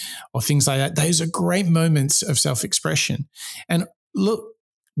podcasting or things like that, those are great moments of self-expression. And look,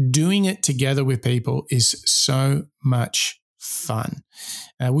 doing it together with people is so much fun.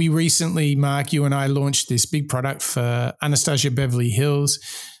 We recently, Mark, you and I launched this big product for Anastasia Beverly Hills.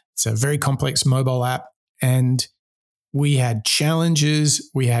 It's a very complex mobile app. And we had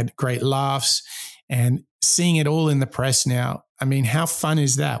challenges, we had great laughs, and seeing it all in the press now, I mean, how fun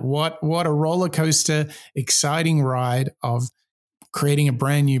is that? What a roller coaster, exciting ride of creating a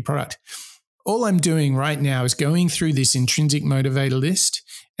brand new product. All I'm doing right now is going through this intrinsic motivator list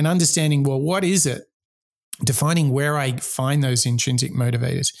and understanding, well, what is it? Defining where I find those intrinsic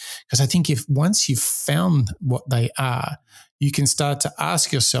motivators. Because I think once you've found what they are, you can start to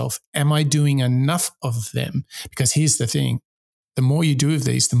ask yourself, am I doing enough of them? Because here's the thing. The more you do of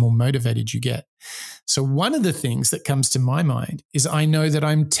these, the more motivated you get. So one of the things that comes to my mind is I know that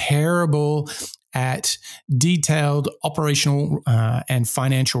I'm terrible at detailed operational and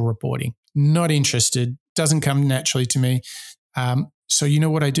financial reporting. Not interested, doesn't come naturally to me. So you know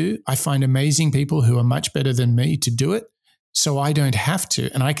what I do? I find amazing people who are much better than me to do it, so I don't have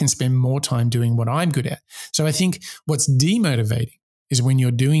to, and I can spend more time doing what I'm good at. So I think what's demotivating is when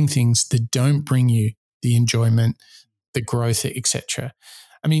you're doing things that don't bring you the enjoyment, the growth, etc.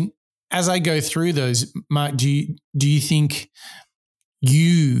 I mean, as I go through those, Mark, do you think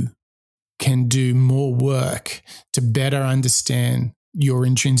you can do more work to better understand your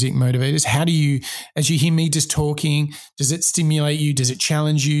intrinsic motivators? How do you, as you hear me just talking, does it stimulate you? Does it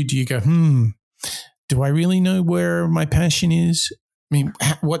challenge you? Do you go, do I really know where my passion is? I mean,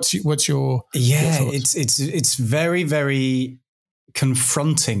 what's your thoughts? It's very, very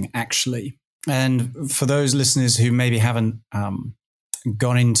confronting, actually. And for those listeners who maybe haven't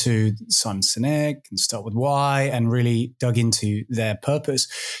gone into Simon Sinek and Start With Why and really dug into their purpose,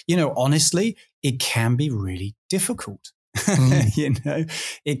 honestly, it can be really difficult.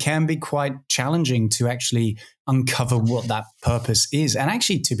 It can be quite challenging to actually uncover what that purpose is. And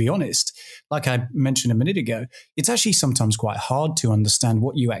actually, to be honest, like I mentioned a minute ago, it's actually sometimes quite hard to understand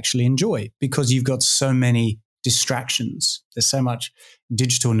what you actually enjoy because you've got so many distractions. There's so much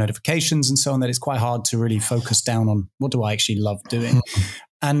digital notifications and so on that it's quite hard to really focus down on what do I actually love doing.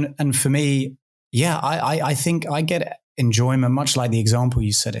 And for me, I think I get enjoyment, much like the example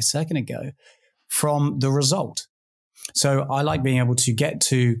you said a second ago, from the result. So I like being able to get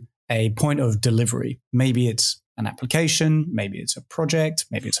to a point of delivery. Maybe it's an application, maybe it's a project,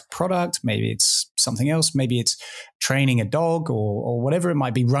 maybe it's a product, maybe it's something else, maybe it's training a dog or whatever it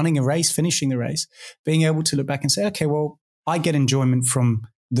might be, running a race, finishing the race, being able to look back and say, okay, well, I get enjoyment from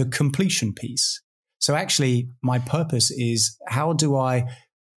the completion piece. So actually, my purpose is how do I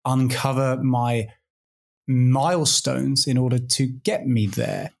uncover my milestones in order to get me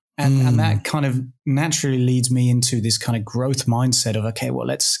there? And that kind of naturally leads me into this kind of growth mindset of, okay, well,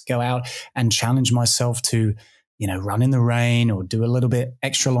 let's go out and challenge myself to, run in the rain or do a little bit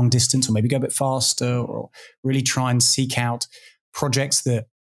extra long distance or maybe go a bit faster or really try and seek out projects that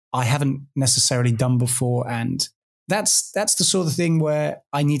I haven't necessarily done before. And that's the sort of thing where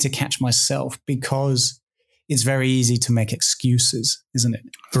I need to catch myself, because it's very easy to make excuses, isn't it?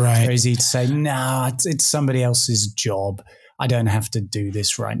 Right. It's very easy to say, nah, it's somebody else's job. I don't have to do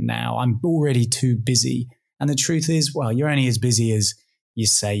this right now. I'm already too busy. And the truth is, well, you're only as busy as you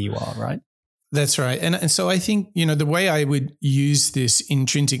say you are, right? That's right. And so I think, the way I would use this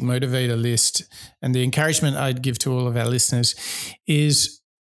intrinsic motivator list and the encouragement I'd give to all of our listeners is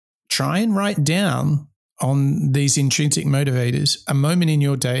try and write down on these intrinsic motivators a moment in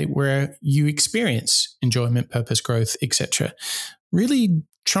your day where you experience enjoyment, purpose, growth, etc. Really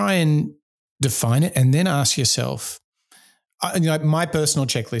try and define it and then ask yourself, my personal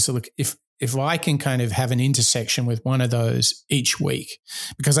checklist. So look, if I can kind of have an intersection with one of those each week,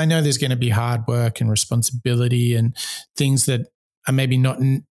 because I know there's going to be hard work and responsibility and things that are maybe not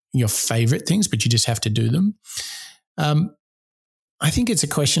your favorite things, but you just have to do them. I think it's a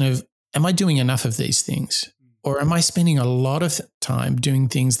question of, am I doing enough of these things? Or am I spending a lot of time doing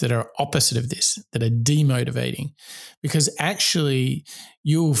things that are opposite of this, that are demotivating? Because actually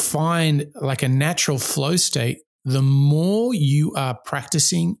you'll find like a natural flow state. The more you are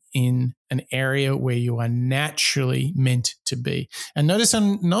practicing in an area where you are naturally meant to be. And notice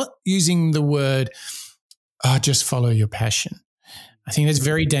I'm not using the word, just follow your passion. I think that's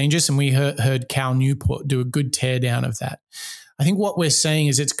very dangerous. And we heard Cal Newport do a good tear down of that. I think what we're saying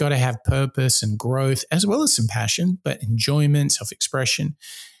is it's got to have purpose and growth as well as some passion, but enjoyment, self-expression.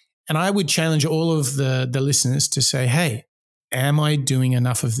 And I would challenge all of the listeners to say, hey, am I doing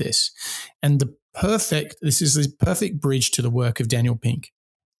enough of this? And this is the perfect bridge to the work of Daniel Pink.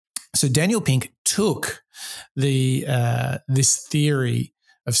 So Daniel Pink took this theory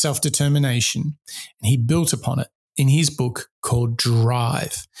of self-determination and he built upon it in his book called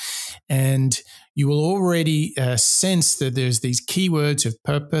Drive. And you will already sense that there's these keywords of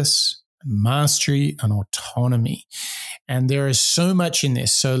purpose, mastery, and autonomy. And there is so much in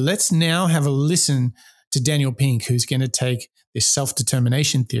this. So let's now have a listen to Daniel Pink, who's going to take this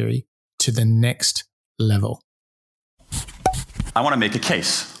self-determination theory to the next level. I want to make a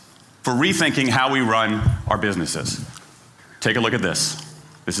case for rethinking how we run our businesses. Take a look at this.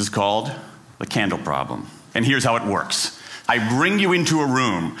 This is called the candle problem. And here's how it works. I bring you into a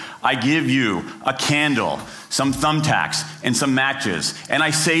room. I give you a candle, some thumbtacks, and some matches. And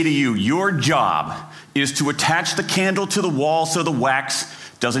I say to you, your job is to attach the candle to the wall so the wax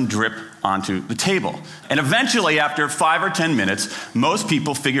doesn't drip onto the table. And eventually, after 5 or 10 minutes, most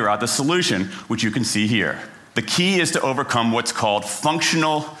people figure out the solution, which you can see here. The key is to overcome what's called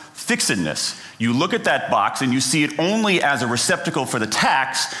functional fixedness. You look at that box and you see it only as a receptacle for the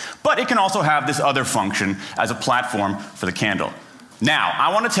tacks, but it can also have this other function as a platform for the candle. Now,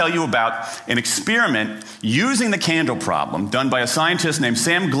 I want to tell you about an experiment using the candle problem done by a scientist named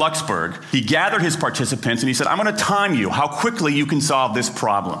Sam Glucksberg. He gathered his participants and he said, I'm going to time you how quickly you can solve this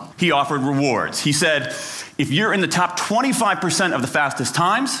problem. He offered rewards. He said, if you're in the top 25% of the fastest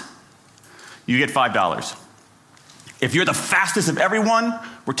times, you get $5. If you're the fastest of everyone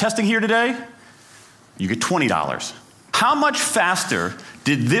we're testing here today, you get $20. How much faster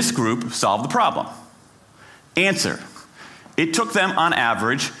did this group solve the problem? Answer. It took them, on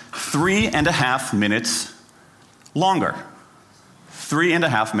average, 3.5 minutes longer.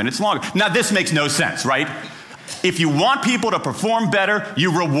 3.5 minutes longer. Now, this makes no sense, right? If you want people to perform better,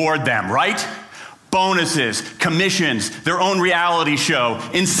 you reward them, right? Bonuses, commissions, their own reality show,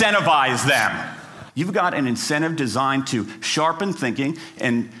 incentivize them. You've got an incentive designed to sharpen thinking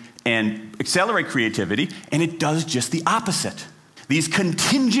and accelerate creativity, and it does just the opposite. These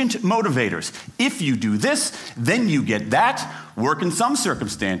contingent motivators. If you do this, then you get that. Work in some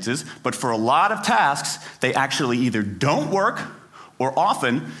circumstances, but for a lot of tasks, they actually either don't work or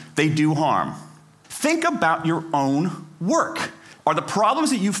often they do harm. Think about your own work. Are the problems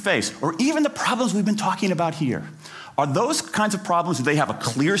that you face, or even the problems we've been talking about here, are those kinds of problems, do they have a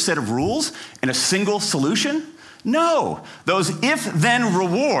clear set of rules and a single solution? No. Those if-then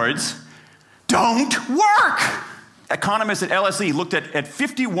rewards don't work. Economists at LSE looked at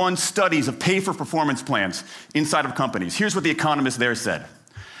 51 studies of pay-for-performance plans inside of companies. Here's what the economists there said.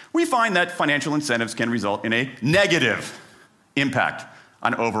 We find that financial incentives can result in a negative impact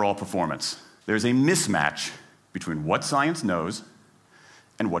on overall performance. There's a mismatch between what science knows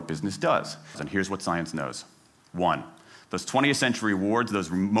and what business does. And here's what science knows. 1, those 20th century rewards, those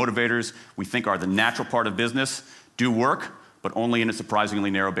motivators we think are the natural part of business, do work, but only in a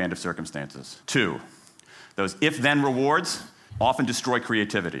surprisingly narrow band of circumstances. 2, those if-then rewards often destroy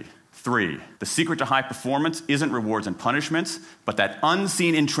creativity. 3, the secret to high performance isn't rewards and punishments, but that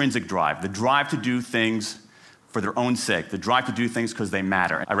unseen intrinsic drive, the drive to do things for their own sake, the drive to do things because they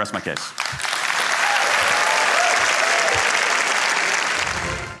matter. I rest my case.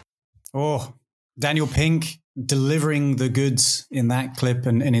 Oh, Daniel Pink delivering the goods in that clip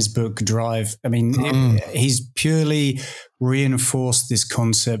and in his book Drive. I mean, he's purely reinforced this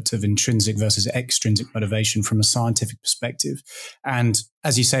concept of intrinsic versus extrinsic motivation from a scientific perspective. And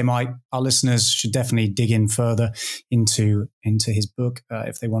as you say, Mike, our listeners should definitely dig in further into his book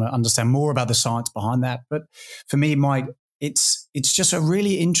if they want to understand more about the science behind that. But for me, Mike, it's just a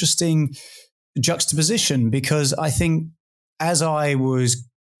really interesting juxtaposition, because I think as I was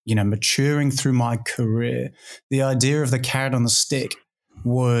maturing through my career, the idea of the carrot on the stick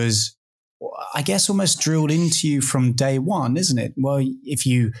was, I guess, almost drilled into you from day one, isn't it? Well, if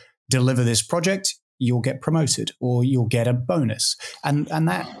you deliver this project, you'll get promoted or you'll get a bonus. And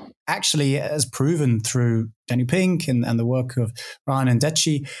that actually has proven through Daniel Pink and the work of Ryan and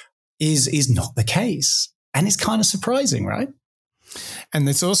Deci is not the case. And it's kind of surprising, right? And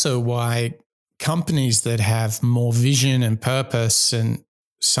that's also why companies that have more vision and purpose and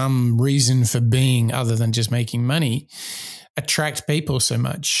some reason for being other than just making money attract people so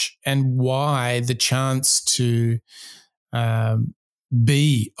much, and why the chance to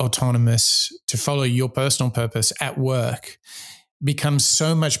be autonomous, to follow your personal purpose at work becomes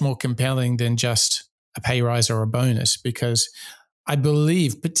so much more compelling than just a pay rise or a bonus. Because I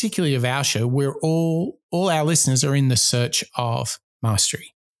believe, particularly of our show, we're all our listeners are in the search of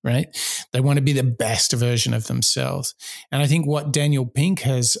mastery. Right? They want to be the best version of themselves. And I think what Daniel Pink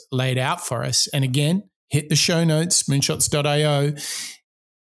has laid out for us, and again, hit the show notes, moonshots.io.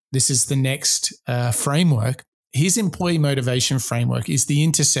 This is the next framework. His employee motivation framework is the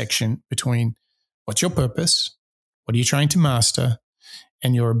intersection between what's your purpose, what are you trying to master,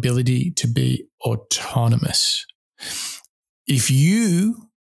 and your ability to be autonomous. If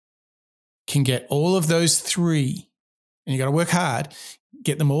you can get all of those three, and you got to work hard,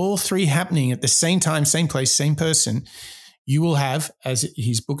 get them all three happening at the same time, same place, same person, you will have, as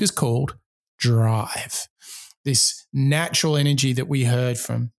his book is called, drive. This natural energy that we heard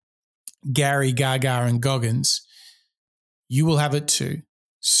from Gary, Gaga, and Goggins, you will have it too.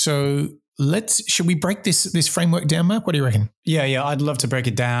 So should we break this framework down, Mark? What do you reckon? Yeah, I'd love to break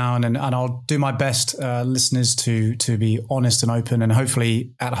it down, and I'll do my best, listeners, to be honest and open, and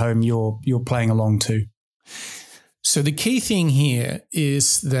hopefully at home you're playing along too. So the key thing here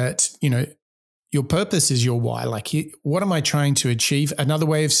is that, your purpose is your why. Like, what am I trying to achieve? Another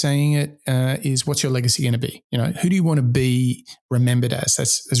way of saying it is, what's your legacy going to be? Who do you want to be remembered as?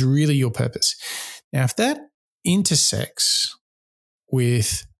 That's really your purpose. Now, if that intersects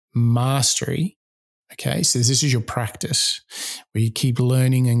with mastery, okay, so this is your practice where you keep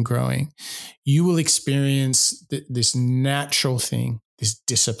learning and growing, you will experience this natural thing, this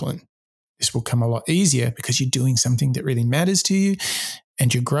discipline. This will come a lot easier because you're doing something that really matters to you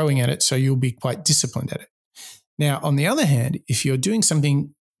and you're growing at it, so you'll be quite disciplined at it. Now, on the other hand, if you're doing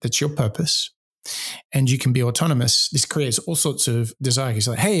something that's your purpose and you can be autonomous, this creates all sorts of desire. It's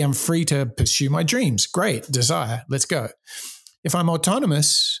like, hey, I'm free to pursue my dreams. Great, desire, let's go. If I'm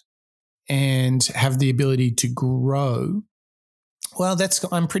autonomous and have the ability to grow, well,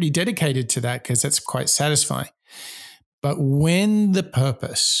 I'm pretty dedicated to that because that's quite satisfying. But when the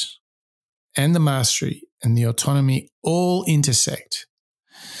purpose and the mastery and the autonomy all intersect,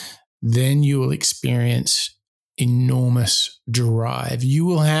 then you will experience enormous drive.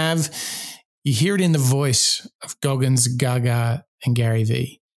 You hear it in the voice of Goggins, Gaga, and Gary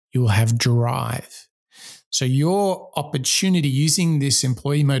Vee. You will have drive. So your opportunity using this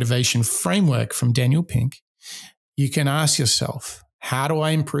employee motivation framework from Daniel Pink, you can ask yourself, how do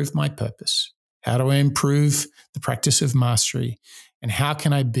I improve my purpose? How do I improve the practice of mastery? And how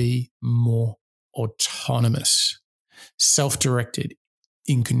can I be more autonomous, self-directed,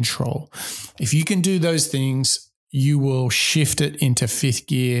 in control? If you can do those things, you will shift it into fifth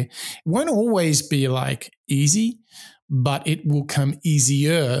gear. It won't always be like easy, but it will come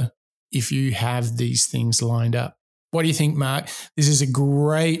easier if you have these things lined up. What do you think, Mark? This is a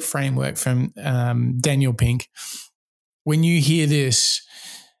great framework from Daniel Pink. when you hear this,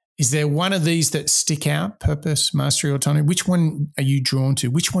 is there one of these that stick out? Purpose, mastery, autonomy. Which one are you drawn to?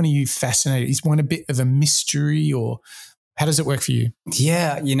 Which one are you fascinated? Is one a bit of a mystery, or how does it work for you?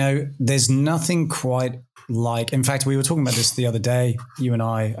 Yeah, there's nothing quite like. In fact, we were talking about this the other day, you and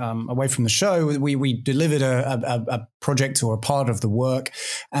I, away from the show. We delivered a project or a part of the work,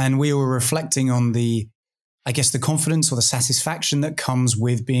 and we were reflecting on the confidence or the satisfaction that comes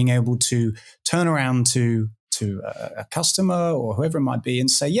with being able to turn around to a customer or whoever it might be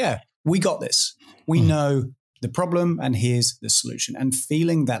and say, yeah, we got this. We know the problem and here's the solution. And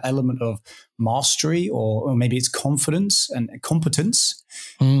feeling that element of mastery or maybe it's confidence and competence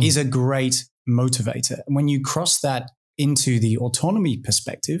is a great motivator. And when you cross that into the autonomy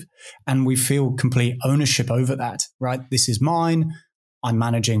perspective and we feel complete ownership over that, right? This is mine. I'm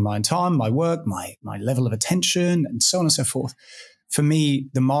managing my time, my work, my level of attention, and so on and so forth. For me,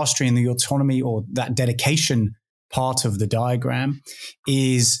 the mastery and the autonomy or that dedication part of the diagram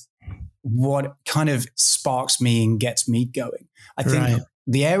is what kind of sparks me and gets me going. I think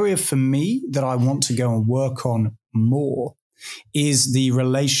the area for me that I want to go and work on more is the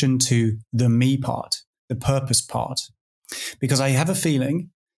relation to the me part, the purpose part, because I have a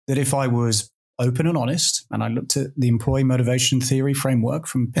feeling that if I was open and honest, and I looked at the employee motivation theory framework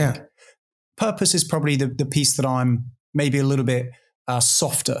from Pink, purpose is probably the piece that I'm maybe a little bit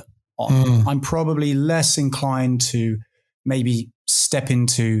softer on. I'm probably less inclined to maybe step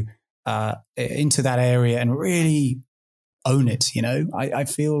into that area and really own it. I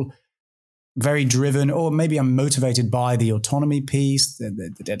feel very driven, or maybe I'm motivated by the autonomy piece,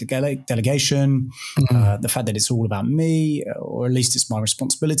 the delegation, the fact that it's all about me, or at least it's my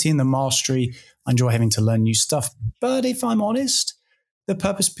responsibility, and the mastery. I enjoy having to learn new stuff. But if I'm honest, the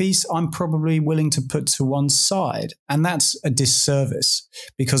purpose piece, I'm probably willing to put to one side. And that's a disservice,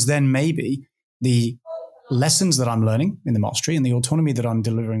 because then maybe the lessons that I'm learning in the mastery and the autonomy that I'm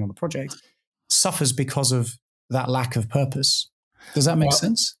delivering on the project suffers because of that lack of purpose. Does that make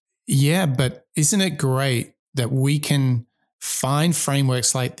sense? Yeah, but isn't it great that we can find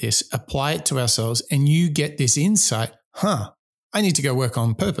frameworks like this, apply it to ourselves, and you get this insight, I need to go work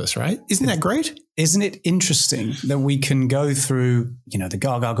on purpose, right? Isn't that great? Isn't it interesting that we can go through, the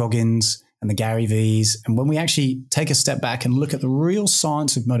Gaga Goggins and the Gary V's, and when we actually take a step back and look at the real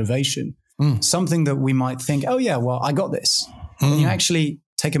science of motivation, something that we might think, oh yeah, well, I got this. And you actually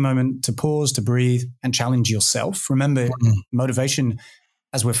take a moment to pause, to breathe, and challenge yourself. Remember, motivation,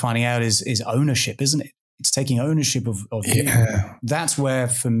 as we're finding out, is ownership, isn't it? It's taking ownership of you. That's where,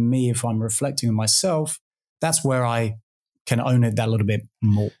 for me, if I'm reflecting on myself, that's where I can own it that little bit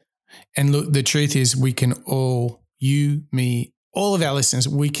more. And look, the truth is we can all, you, me, all of our listeners,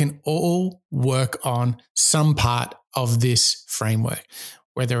 we can all work on some part of this framework,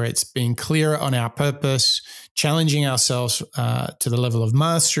 whether it's being clearer on our purpose, challenging ourselves to the level of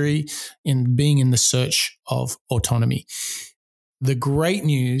mastery, and being in the search of autonomy. The great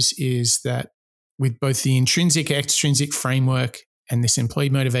news is that with both the intrinsic, extrinsic framework and this employee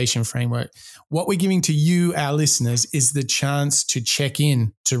motivation framework, what we're giving to you, our listeners, is the chance to check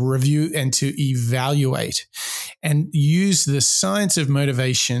in, to review, and to evaluate and use the science of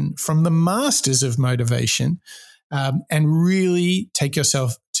motivation from the masters of motivation and really take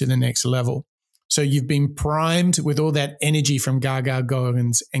yourself to the next level. So you've been primed with all that energy from Gaga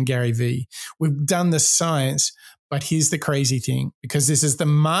Goggins and Gary Vee. We've done the science, but here's the crazy thing, because this is the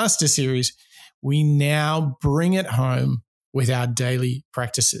master series, we now bring it home with our daily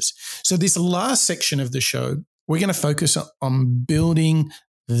practices. So this last section of the show, we're going to focus on building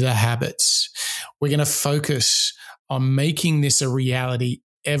the habits. We're going to focus on making this a reality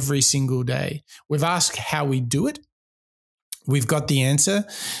every single day. We've asked how we do it. We've got the answer.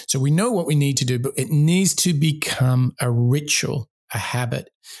 So we know what we need to do, but it needs to become a ritual, a habit.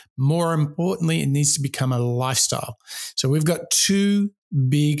 More importantly, it needs to become a lifestyle. So we've got two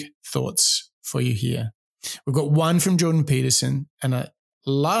big thoughts for you here. We've got one from Jordan Peterson and a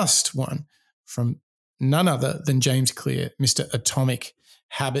last one from none other than James Clear, Mr. Atomic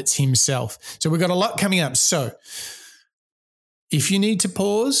Habits himself. So we've got a lot coming up. So if you need to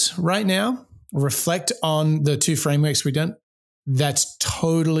pause right now, reflect on the two frameworks we've done, that's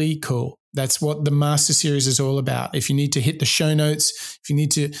totally cool. That's what the Master Series is all about. If you need to hit the show notes, if you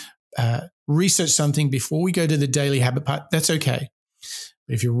need to research something before we go to the daily habit part, that's okay.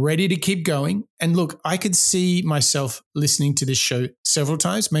 But if you're ready to keep going, and look, I could see myself listening to this show several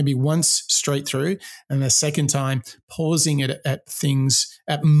times, maybe once straight through, and the second time pausing it at things,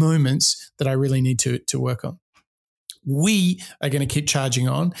 at moments that I really need to work on. We are going to keep charging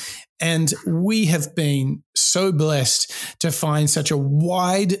on. And we have been so blessed to find such a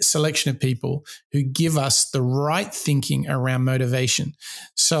wide selection of people who give us the right thinking around motivation.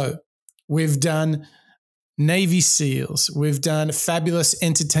 So we've done Navy SEALs. We've done fabulous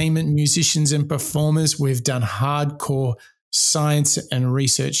entertainment musicians and performers. We've done hardcore science and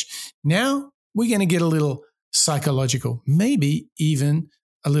research. Now we're going to get a little psychological, maybe even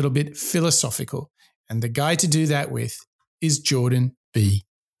a little bit philosophical. And the guy to do that with is Jordan B.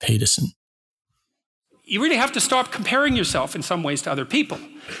 Peterson. You really have to stop comparing yourself in some ways to other people.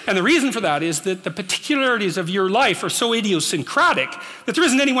 And the reason for that is that the particularities of your life are so idiosyncratic that there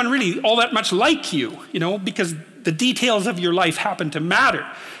isn't anyone really all that much like you, because the details of your life happen to matter.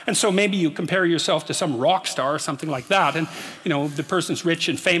 And so maybe you compare yourself to some rock star or something like that. And, the person's rich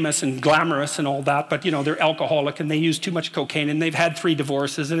and famous and glamorous and all that, but, they're alcoholic and they use too much cocaine and they've had 3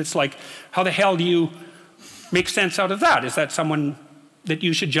 divorces. And it's like, how the hell do you make sense out of that? Is that someone that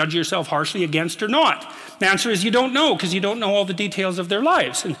you should judge yourself harshly against or not? The answer is you don't know, because you don't know all the details of their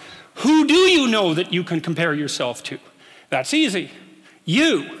lives. And who do you know that you can compare yourself to? That's easy.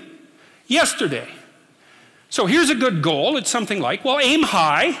 You. Yesterday. So here's a good goal. It's something like, aim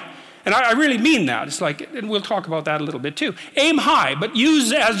high. And I really mean that. It's like, and we'll talk about that a little bit too. Aim high, but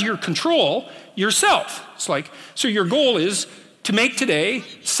use as your control yourself. It's like, so your goal is to make today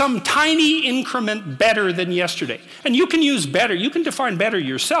some tiny increment better than yesterday. And you can use better, you can define better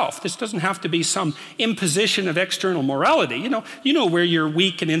yourself. This doesn't have to be some imposition of external morality. You know where you're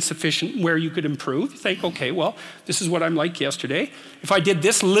weak and insufficient, where you could improve. You think, okay, this is what I'm like yesterday. If I did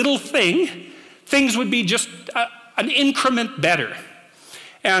this little thing, things would be just an increment better.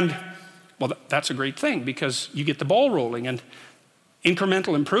 And, that's a great thing, because you get the ball rolling, and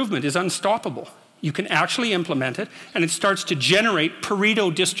incremental improvement is unstoppable. You can actually implement it, and it starts to generate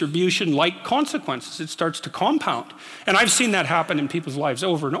Pareto distribution-like consequences. It starts to compound. And I've seen that happen in people's lives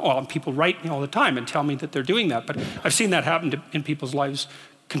over and over. People write me all the time and tell me that they're doing that, but I've seen that happen in people's lives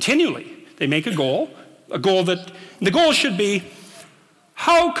continually. They make a goal that, the goal should be,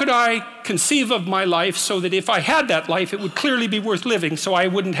 how could I conceive of my life so that if I had that life, it would clearly be worth living, so I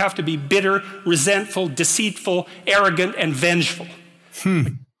wouldn't have to be bitter, resentful, deceitful, arrogant, and vengeful.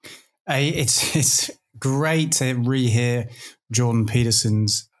 It's great to rehear Jordan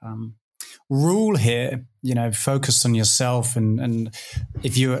Peterson's rule here, focus on yourself. And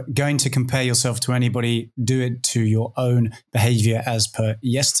if you're going to compare yourself to anybody, do it to your own behavior as per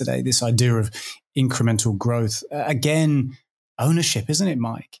yesterday. This idea of incremental growth. Again, ownership, isn't it,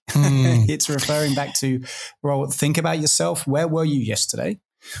 Mike? It's referring back to, think about yourself. Where were you yesterday?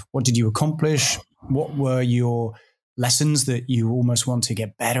 What did you accomplish? What were your lessons that you almost want to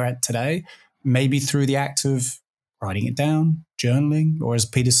get better at today? Maybe through the act of writing it down, journaling, or as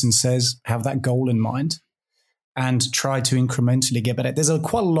Peterson says, have that goal in mind and try to incrementally get better. There's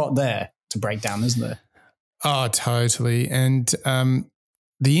quite a lot there to break down, isn't there? Oh, totally. And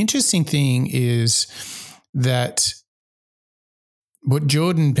the interesting thing is that what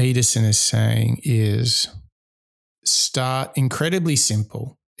Jordan Peterson is saying is start incredibly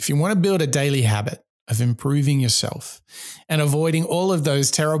simple. If you want to build a daily habit of improving yourself and avoiding all of those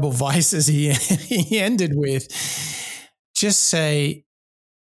terrible vices he ended with, just say,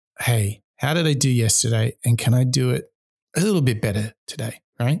 hey, how did I do yesterday? And can I do it a little bit better today?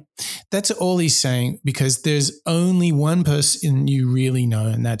 Right? That's all he's saying, because there's only one person you really know,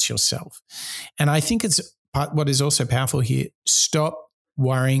 and that's yourself. And I think it's what is also powerful here. Stop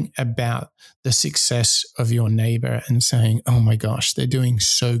worrying about the success of your neighbor and saying, oh my gosh, they're doing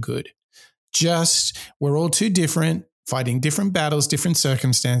so good. We're all too different, fighting different battles, different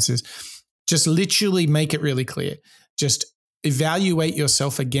circumstances. Just literally make it really clear. Just evaluate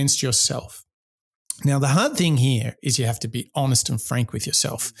yourself against yourself. Now, the hard thing here is you have to be honest and frank with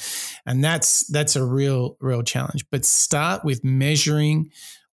yourself. And that's a real challenge. But start with measuring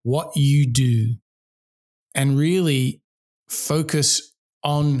what you do and really focus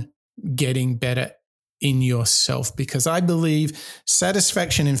on getting better in yourself, because I believe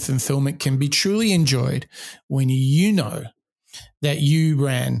satisfaction and fulfillment can be truly enjoyed when you know that you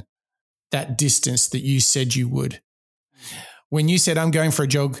ran that distance that you said you would. When you said, I'm going for a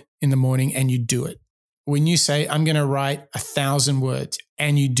jog in the morning, and you do it. When you say, I'm going to write 1,000 words,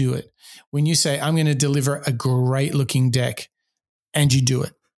 and you do it. When you say, I'm going to deliver a great looking deck, and you do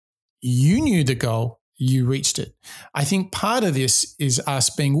it. You knew the goal. You reached it. I think part of this is us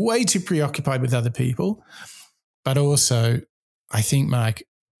being way too preoccupied with other people, but also I think, Mike,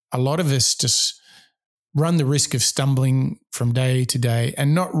 a lot of us just run the risk of stumbling from day to day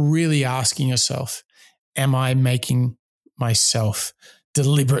and not really asking yourself, am I making myself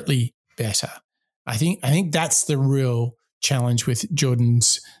deliberately better? I think that's the real challenge with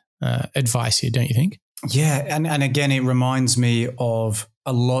Jordan's advice here, don't you think? Yeah, and again, it reminds me of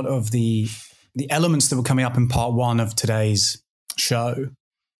a lot of the elements that were coming up in part one of today's show.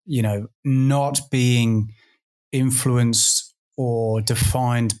 You know, not being influenced or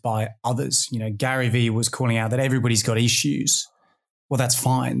defined by others. You know, Gary Vee was calling out that everybody's got issues. Well, that's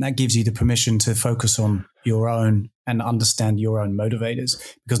fine. That gives you the permission to focus on your own and understand your own motivators,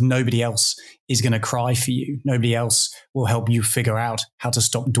 because nobody else is going to cry for you. Nobody else will help you figure out how to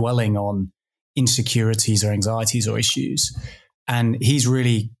stop dwelling on insecurities or anxieties or issues. And he's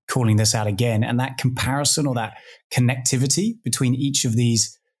really calling this out again. And that comparison or that connectivity between each of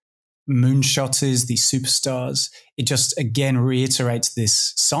these moonshotters, these superstars, it just again reiterates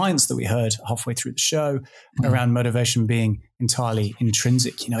this science that we heard halfway through the show around motivation being entirely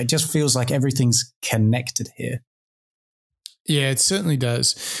intrinsic. You know, it just feels like everything's connected here. Yeah, it certainly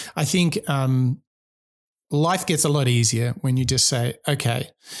does. I think life gets a lot easier when you just say, okay,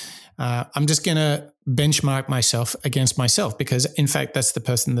 I'm just going to benchmark myself against myself, because in fact, that's the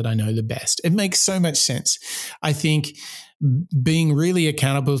person that I know the best. It makes so much sense. I think being really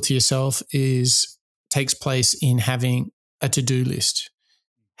accountable to yourself takes place in having a to-do list,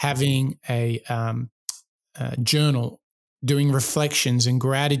 having a journal, doing reflections and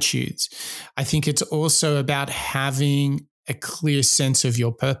gratitudes. I think it's also about having a clear sense of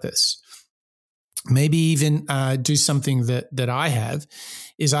your purpose. Maybe even do something that I have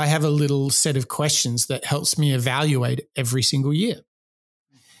is I have a little set of questions that helps me evaluate every single year.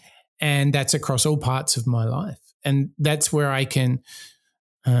 And that's across all parts of my life. And that's where I can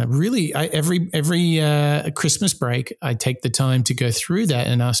every Christmas break, I take the time to go through that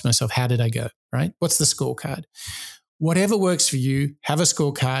and ask myself, how did I go, right? What's the scorecard? Whatever works for you, have a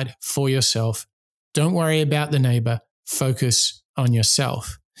scorecard for yourself. Don't worry about the neighbor. Focus on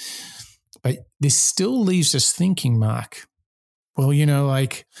yourself. But this still leaves us thinking, Mark, well, you know,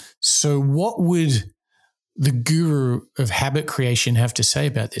 like, so what would the guru of habit creation have to say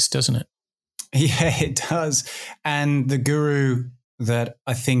about this, doesn't it? Yeah, it does. And the guru that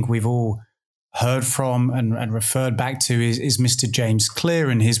I think we've all heard from and referred back to is Mr. James Clear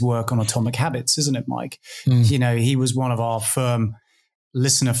and his work on atomic habits, isn't it, Mike? You know, he was one of our firm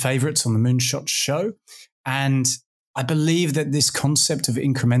listener favorites on the Moonshot show. And I believe that this concept of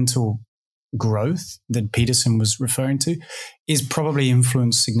incremental growth that Peterson was referring to is probably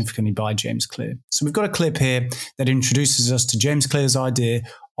influenced significantly by James Clear. So we've got a clip here that introduces us to James Clear's idea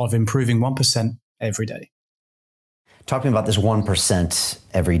of improving 1% every day. Talking about this 1%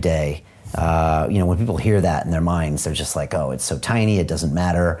 every day, you know, when people hear that in their minds, they're just like, oh, it's so tiny, it doesn't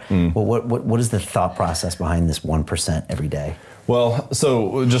matter. Well, what is the thought process behind this 1% every day? Well,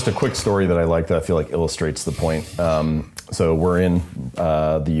 so just a quick story that I like that I feel like illustrates the point. So we're in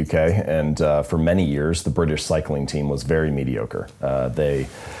the UK, and for many years, the British cycling team was very mediocre. They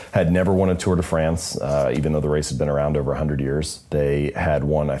had never won a Tour de France, even though the race had been around over 100 years. They had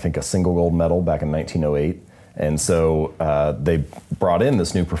won, I think, a single gold medal back in 1908. And so they brought in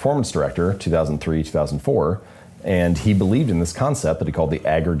this new performance director, 2003, 2004, and he believed in this concept that he called the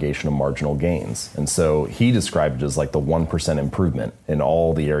aggregation of marginal gains. And so he described it as like the 1% improvement in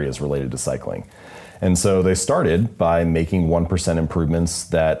all the areas related to cycling. And so they started by making 1% improvements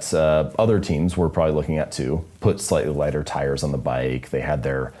that other teams were probably looking at too. Put slightly lighter tires on the bike. They had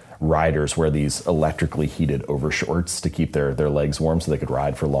their riders wear these electrically heated overshorts to keep their legs warm so they could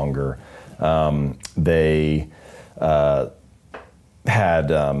ride for longer. They had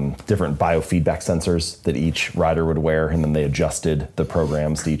different biofeedback sensors that each rider would wear, and then they adjusted the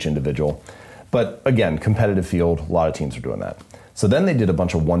programs to each individual. But again, competitive field, a lot of teams are doing that. So then they did a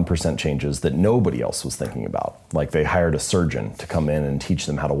bunch of 1% changes that nobody else was thinking about. Like they hired a surgeon to come in and teach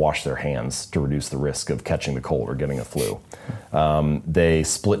them how to wash their hands to reduce the risk of catching the cold or getting a flu. They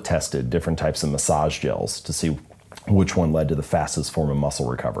split tested different types of massage gels to see which one led to the fastest form of muscle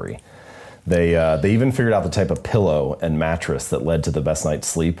recovery. They even figured out the type of pillow and mattress that led to the best night's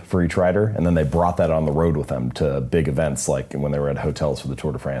sleep for each rider, and then they brought that on the road with them to big events like when they were at hotels for the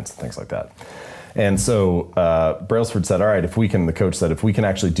Tour de France and things like that. And so Brailsford said, all right, the coach said, if we can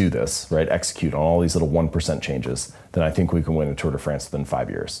actually do this, right, execute on all these little 1% changes, then I think we can win a Tour de France within 5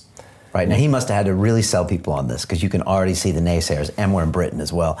 years. Right, now he must have had to really sell people on this, because you can already see the naysayers, and we're in Britain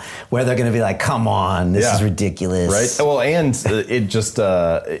as well, where they're going to be like, come on, this is ridiculous. Right, well, and it just,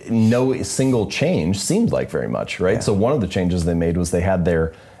 no single change seemed like very much, right? Yeah. So one of the changes they made was they had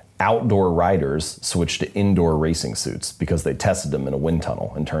their outdoor riders switch to indoor racing suits because they tested them in a wind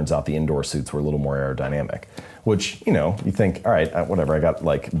tunnel, and turns out the indoor suits were a little more aerodynamic, which, you know, you think, all right, whatever, I got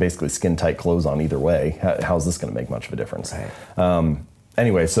like basically skin tight clothes on either way. How's this going to make much of a difference? Right.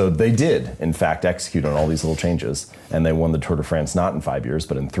 Anyway, so they did, in fact, execute on all these little changes, and they won the Tour de France not in 5 years,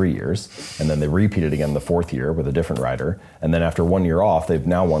 but in 3 years. And then they repeated again the 4th year with a different rider. And then after 1 year off, they've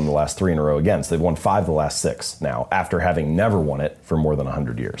now won the last 3 in a row again. So they've won 5 of the last 6 now, after having never won it for more than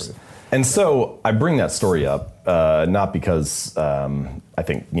 100 years. And so I bring that story up, not because I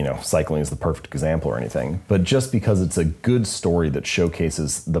think, cycling is the perfect example or anything, but just because it's a good story that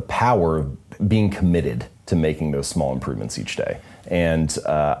showcases the power of being committed to making those small improvements each day. And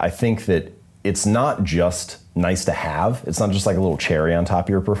I think that it's not just nice to have. It's not just like a little cherry on top of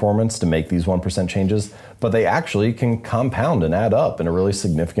your performance to make these 1% changes, but they actually can compound and add up in a really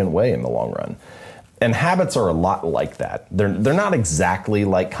significant way in the long run. And habits are a lot like that. They're not exactly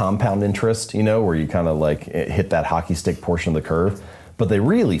like compound interest, where you kind of like hit that hockey stick portion of the curve, but they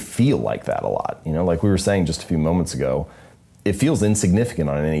really feel like that a lot. Like we were saying just a few moments ago, it feels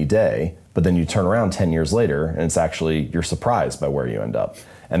insignificant on any day, but then you turn around 10 years later and it's actually, you're surprised by where you end up.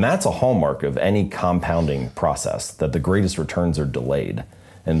 And that's a hallmark of any compounding process, that the greatest returns are delayed.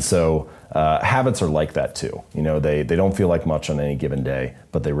 And so habits are like that too. They don't feel like much on any given day,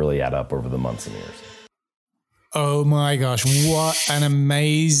 but they really add up over the months and years. Oh my gosh, what an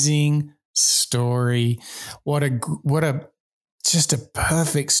amazing story. What a just a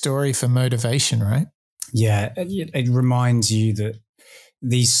perfect story for motivation, right? Yeah, it reminds you that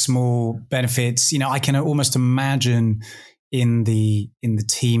these small benefits, I can almost imagine in the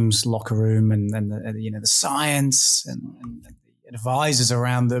team's locker room and the science and the advisors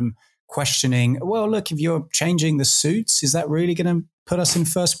around them questioning, well, look, if you're changing the suits, is that really going to put us in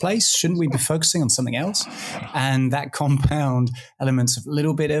first place? Shouldn't we be focusing on something else? And that compound elements of a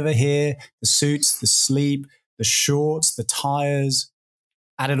little bit over here, the suits, the sleep, the shorts, the tires,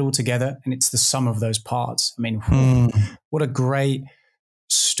 add it all together, and it's the sum of those parts. I mean, what a great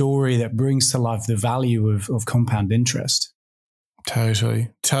story that brings to life the value of compound interest. Totally.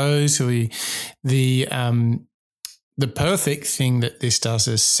 The perfect thing that this does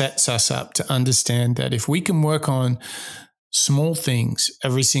is sets us up to understand that if we can work on small things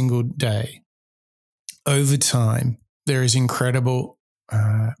every single day, over time, there is incredible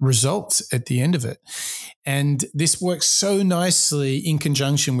results at the end of it. And this works so nicely in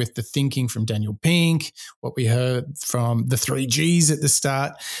conjunction with the thinking from Daniel Pink, what we heard from the 3 Gs at the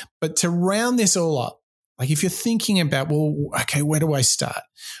start. But to round this all up, like if you're thinking about, well, okay, where do I start?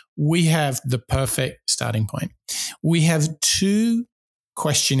 We have the perfect starting point. We have 2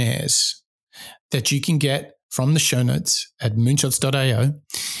 questionnaires that you can get from the show notes at moonshots.io.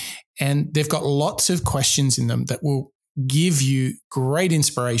 And they've got lots of questions in them that will give you great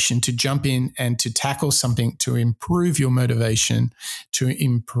inspiration to jump in and to tackle something to improve your motivation, to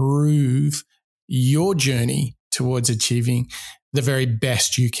improve your journey towards achieving the very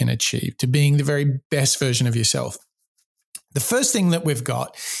best you can achieve, to being the very best version of yourself. The first thing that we've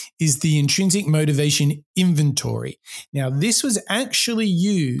got is the intrinsic motivation inventory. Now, this was actually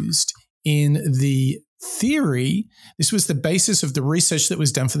used in the theory. This was the basis of the research that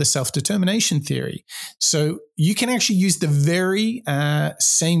was done for the self-determination theory. So you can actually use the very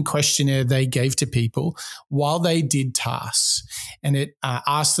same questionnaire they gave to people while they did tasks. And it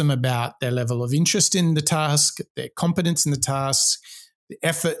asked them about their level of interest in the task, their competence in the task, the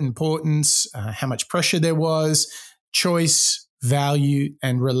effort, importance, how much pressure there was, choice, value,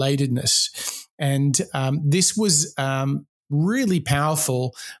 and relatedness. And this was really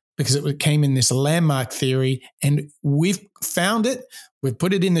powerful because it came in this landmark theory, and we've found it. We've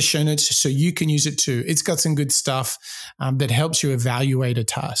put it in the show notes so you can use it too. It's got some good stuff that helps you evaluate a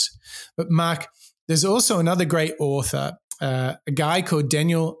task. But Mark, there's also another great author, a guy called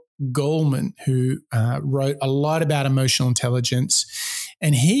Daniel Goleman, who wrote a lot about emotional intelligence,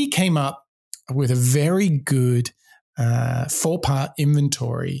 and he came up with a very good 4-part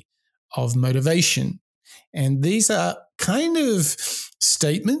inventory of motivation. And these are kind of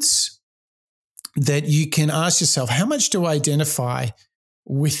statements that you can ask yourself, how much do I identify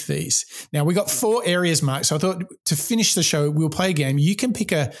with these? Now, we got 4 areas, Mark. So I thought to finish the show, we'll play a game. You can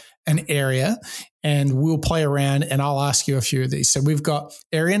pick an area and we'll play around and I'll ask you a few of these. So we've got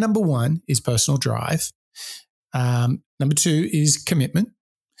area number 1 is personal drive. Number 2 is commitment.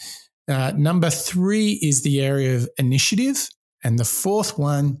 Number 3 is the area of initiative. And the 4th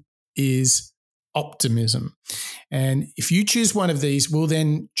one is optimism. And if you choose one of these, we'll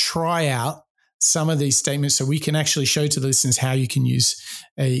then try out some of these statements so we can actually show to the listeners how you can use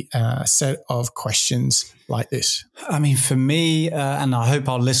a set of questions like this? I mean, for me, and I hope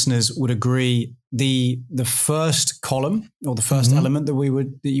our listeners would agree, the first column or the first element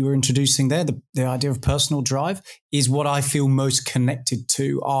that you were introducing there, the idea of personal drive, is what I feel most connected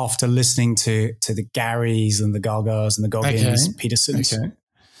to after listening to the Garys and the Gagas and the Goggins, Petersons. Okay.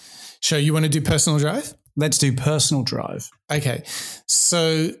 So you want to do personal drive? Let's do personal drive. Okay.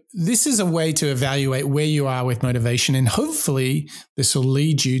 So this is a way to evaluate where you are with motivation, and hopefully this will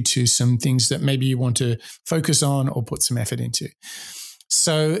lead you to some things that maybe you want to focus on or put some effort into.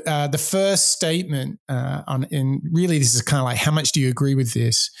 So the first statement and really this is kind of like, how much do you agree with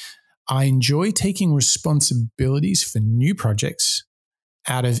this? I enjoy taking responsibilities for new projects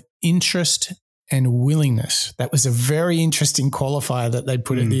out of interest and willingness. That was a very interesting qualifier that they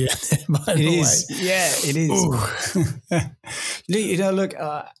put at the end, by the way. Yeah, it is. Look,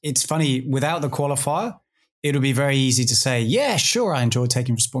 it's funny. Without the qualifier, it'll be very easy to say, yeah, sure, I enjoy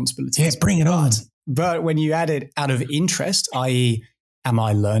taking responsibilities. Yeah, bring it on. But when you add it out of interest, i.e., am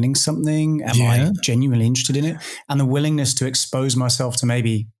I learning something? Am I genuinely interested in it? And the willingness to expose myself to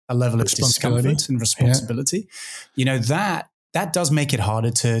maybe a level of discomfort and responsibility, that does make it harder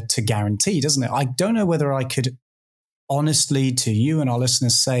to guarantee, doesn't it? I don't know whether I could honestly to you and our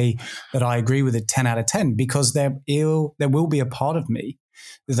listeners say that I agree with it 10 out of 10, because there will be a part of me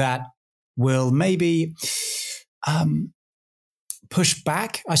that will maybe push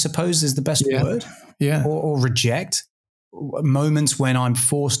back, I suppose is the best word, or reject moments when I'm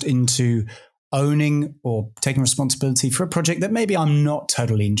forced into owning or taking responsibility for a project that maybe I'm not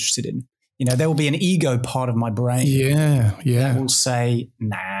totally interested in. There will be an ego part of my brain that will say,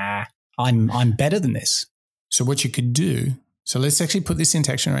 nah, I'm better than this. So what you could do, so let's actually put this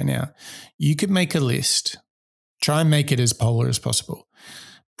into action right now. You could make a list, try and make it as polar as possible.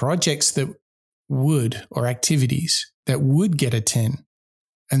 Projects that would, or activities that would get a 10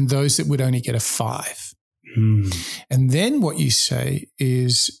 and those that would only get a 5. And then what you say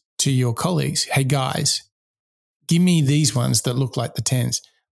is to your colleagues, hey guys, give me these ones that look like the 10s.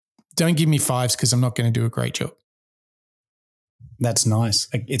 Don't give me 5s because I'm not going to do a great job. That's nice.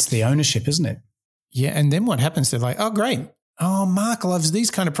 It's the ownership, isn't it? Yeah. And then what happens? They're like, oh, great. Oh, Mark loves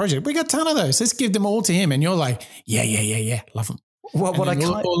these kind of projects. We got a ton of those. Let's give them all to him. And you're like, yeah. Love them. Well,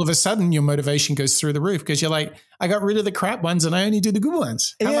 all of a sudden your motivation goes through the roof because you're like, I got rid of the crap ones and I only do the good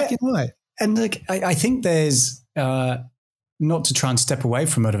ones. How lucky am I? And look, I think there's not to try and step away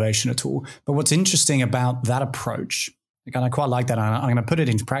from motivation at all, but what's interesting about that approach, and I quite like that, I'm going to put it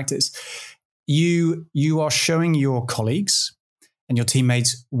into practice. You are showing your colleagues and your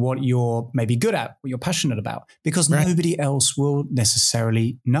teammates what you're maybe good at, what you're passionate about, because nobody else will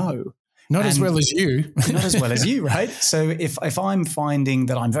necessarily know. Not as well as you. Not as well as you, right? So if I'm finding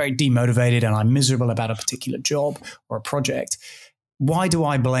that I'm very demotivated and I'm miserable about a particular job or a project, why do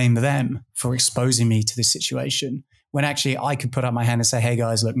I blame them for exposing me to this situation when actually I could put up my hand and say, hey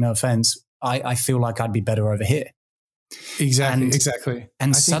guys, look, no offense, I feel like I'd be better over here. Exactly.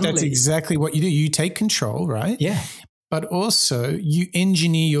 And I think that's exactly what you do. You take control, right? Yeah. But also you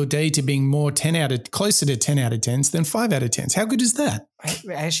engineer your day to being closer to 10 out of 10s than 5 out of 10s. How good is that? It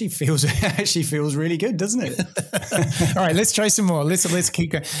actually feels really good, doesn't it? All right, let's try some more. Let's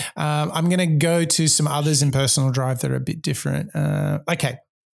keep going. I'm going to go to some others in personal drive that are a bit different. Okay,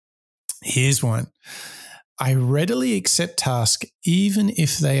 here's one. I readily accept tasks even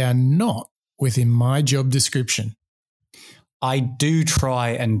if they are not within my job description. I do try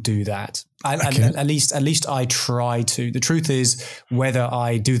and do that. At least I try to. The truth is, whether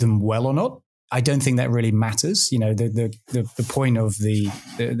I do them well or not, I don't think that really matters. The point of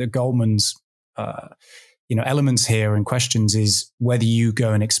the Goldman's elements here and questions is whether you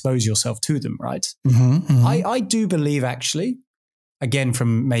go and expose yourself to them, right? I do believe, actually, again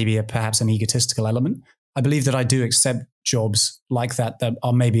from maybe perhaps an egotistical element, I believe that I do accept jobs like that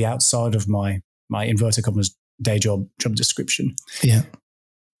are maybe outside of my inverted commas day job description. Yeah.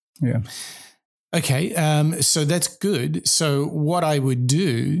 Okay. So that's good. So what I would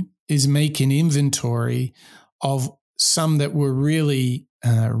do is make an inventory of some that were really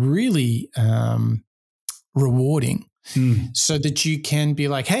rewarding so that you can be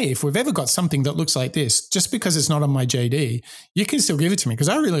like, hey, if we've ever got something that looks like this, just because it's not on my JD, you can still give it to me because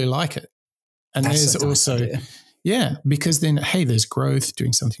I really like it. And there's also, because then, hey, there's growth,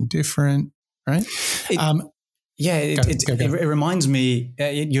 doing something different, right? It reminds me.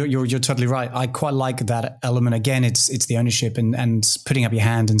 You're totally right. I quite like that element. Again, it's the ownership and putting up your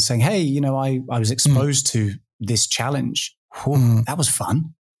hand and saying, "Hey, I was exposed to this challenge. That was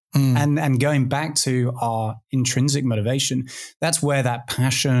fun. And going back to our intrinsic motivation, that's where that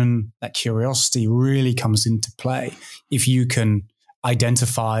passion, that curiosity really comes into play. If you can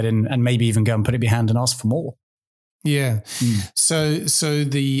identify it and maybe even go and put it behind and ask for more. Yeah. So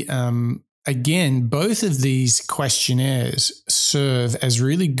the again, both of these questionnaires serve as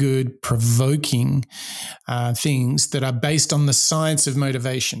really good provoking things that are based on the science of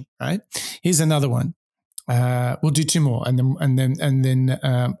motivation. Right. Here's another one. We'll do two more, and then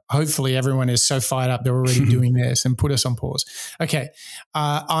hopefully everyone is so fired up they're already doing this and put us on pause. Okay,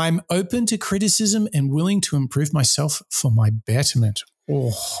 I'm open to criticism and willing to improve myself for my betterment.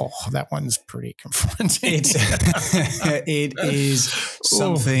 Oh, that one's pretty confronting. It is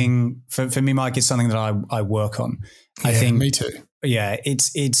something for me, Mike. It's something that I work on. I think me too. Yeah,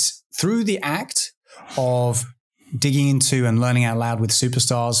 it's through the act of digging into and learning out loud with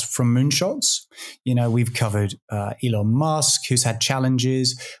superstars from moonshots. You know, we've covered Elon Musk, who's had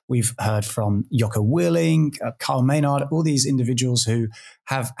challenges. We've heard from Jocko Willink, Carl Maynard, all these individuals who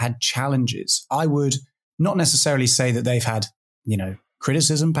have had challenges. I would not necessarily say that they've had,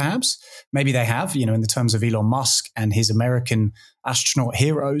 criticism, perhaps. Maybe they have, in the terms of Elon Musk and his American astronaut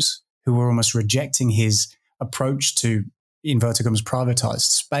heroes who were almost rejecting his approach to, inverted commas,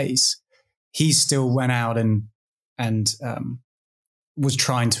 privatized space. He still went out and was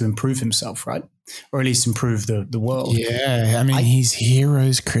trying to improve himself, right? Or at least improve the world. Yeah, I mean, his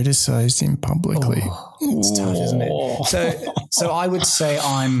heroes criticized him publicly. It's tough, isn't it? So I would say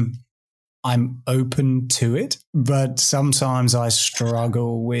I'm open to it, but sometimes I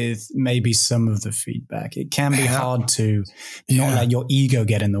struggle with maybe some of the feedback. It can be hard to not let your ego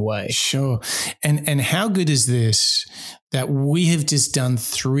get in the way. Sure. And how good is this that we have just done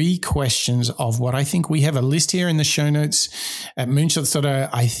 3 questions of what I think we have a list here in the show notes at moonshots.io.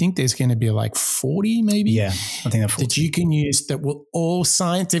 I think there's going to be like 40 maybe. Yeah, I think that's 40. That you can use that will all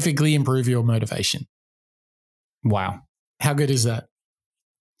scientifically improve your motivation. Wow. How good is that?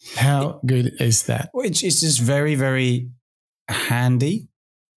 How good is that? Well, it's just very, very handy,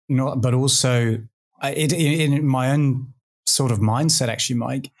 but also in my own sort of mindset, actually,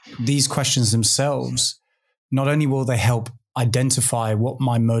 Mike, these questions themselves, not only will they help identify what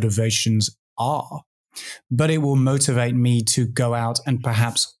my motivations are, but it will motivate me to go out and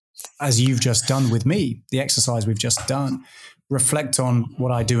perhaps, as you've just done with me, the exercise we've just done, reflect on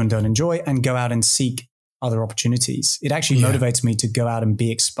what I do and don't enjoy and go out and seek other opportunities. It actually motivates me to go out and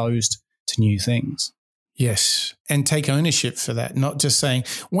be exposed to new things. Yes. And take ownership for that, not just saying,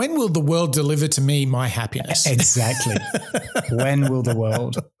 when will the world deliver to me my happiness? Exactly. When will the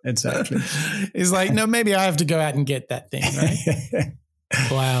world? Exactly. It's like, no, maybe I have to go out and get that thing, right?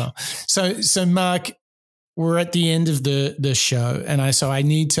 Wow. So Mark, we're at the end of the show. And I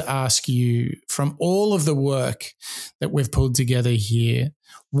need to ask you, from all of the work that we've pulled together here,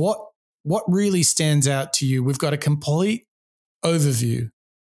 what really stands out to you? We've got a complete overview,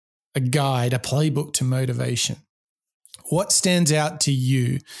 a guide, a playbook to motivation. What stands out to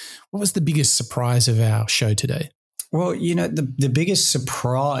you? What was the biggest surprise of our show today? Well, the biggest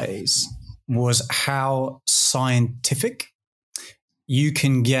surprise was how scientific you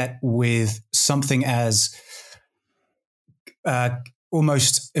can get with something as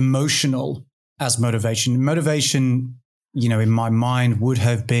almost emotional as motivation. Motivation, in my mind, would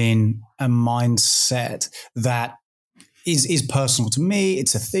have been a mindset that is personal to me.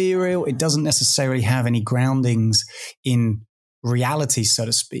 It's ethereal. It doesn't necessarily have any groundings in reality, so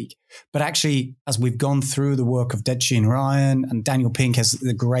to speak. But actually, as we've gone through the work of Deci and Ryan, and Daniel Pink has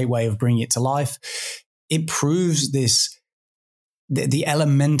the great way of bringing it to life, it proves this. The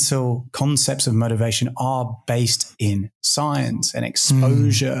elemental concepts of motivation are based in science and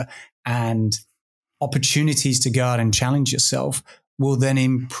exposure and opportunities to go out and challenge yourself will then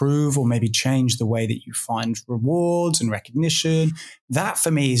improve or maybe change the way that you find rewards and recognition. That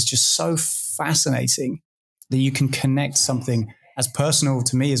for me is just so fascinating that you can connect something as personal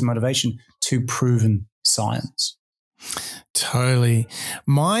to me as motivation to proven science. Totally.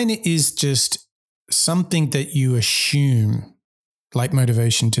 Mine is just something that you assume, like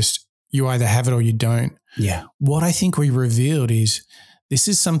motivation, just you either have it or you don't. Yeah. What I think we revealed is this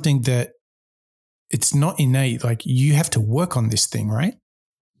is something that it's not innate. Like you have to work on this thing, right?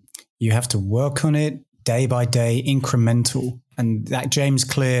 You have to work on it day by day, incremental. And that James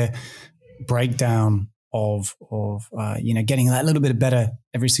Clear breakdown of getting that little bit better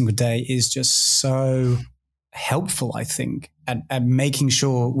every single day is just so helpful, I think, at making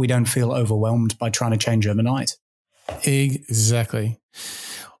sure we don't feel overwhelmed by trying to change overnight. Exactly.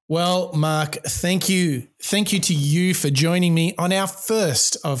 Well, Mark, thank you. Thank you to you for joining me on our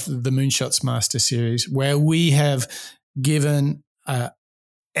first of the Moonshots Master Series, where we have given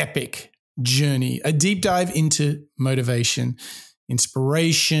epic journey, a deep dive into motivation,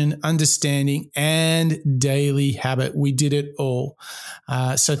 inspiration, understanding, and daily habit. We did it all.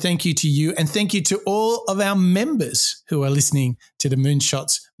 So thank you to you, and thank you to all of our members who are listening to the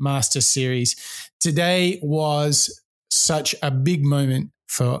Moonshots Master Series. Today was such a big moment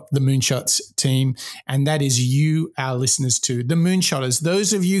for the Moonshots team, and that is you, our listeners too, the Moonshotters,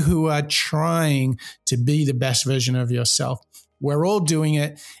 those of you who are trying to be the best version of yourself. We're all doing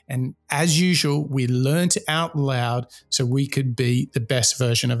it, and as usual, we learned out loud so we could be the best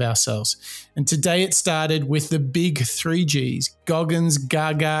version of ourselves. And today it started with the big 3 Gs, Goggins,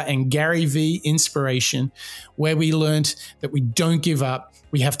 Gaga, and Gary V inspiration, where we learned that we don't give up,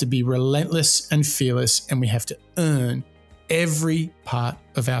 we have to be relentless and fearless, and we have to earn every part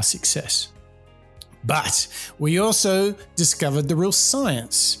of our success. But we also discovered the real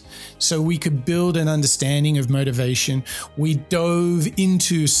science, so we could build an understanding of motivation. We dove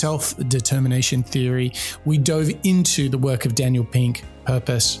into self-determination theory. We dove into the work of Daniel Pink,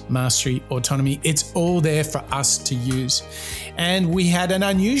 purpose, mastery, autonomy. It's all there for us to use. And we had an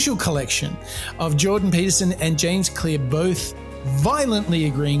unusual collection of Jordan Peterson and James Clear both violently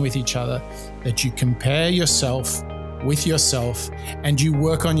agreeing with each other that you compare yourself with yourself and you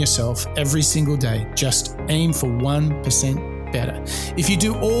work on yourself every single day. Just aim for 1% better. If you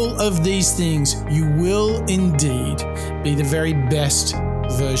do all of these things, you will indeed be the very best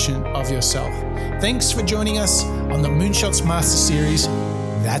version of yourself. Thanks for joining us on the Moonshots Master Series.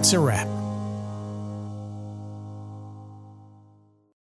 That's a wrap.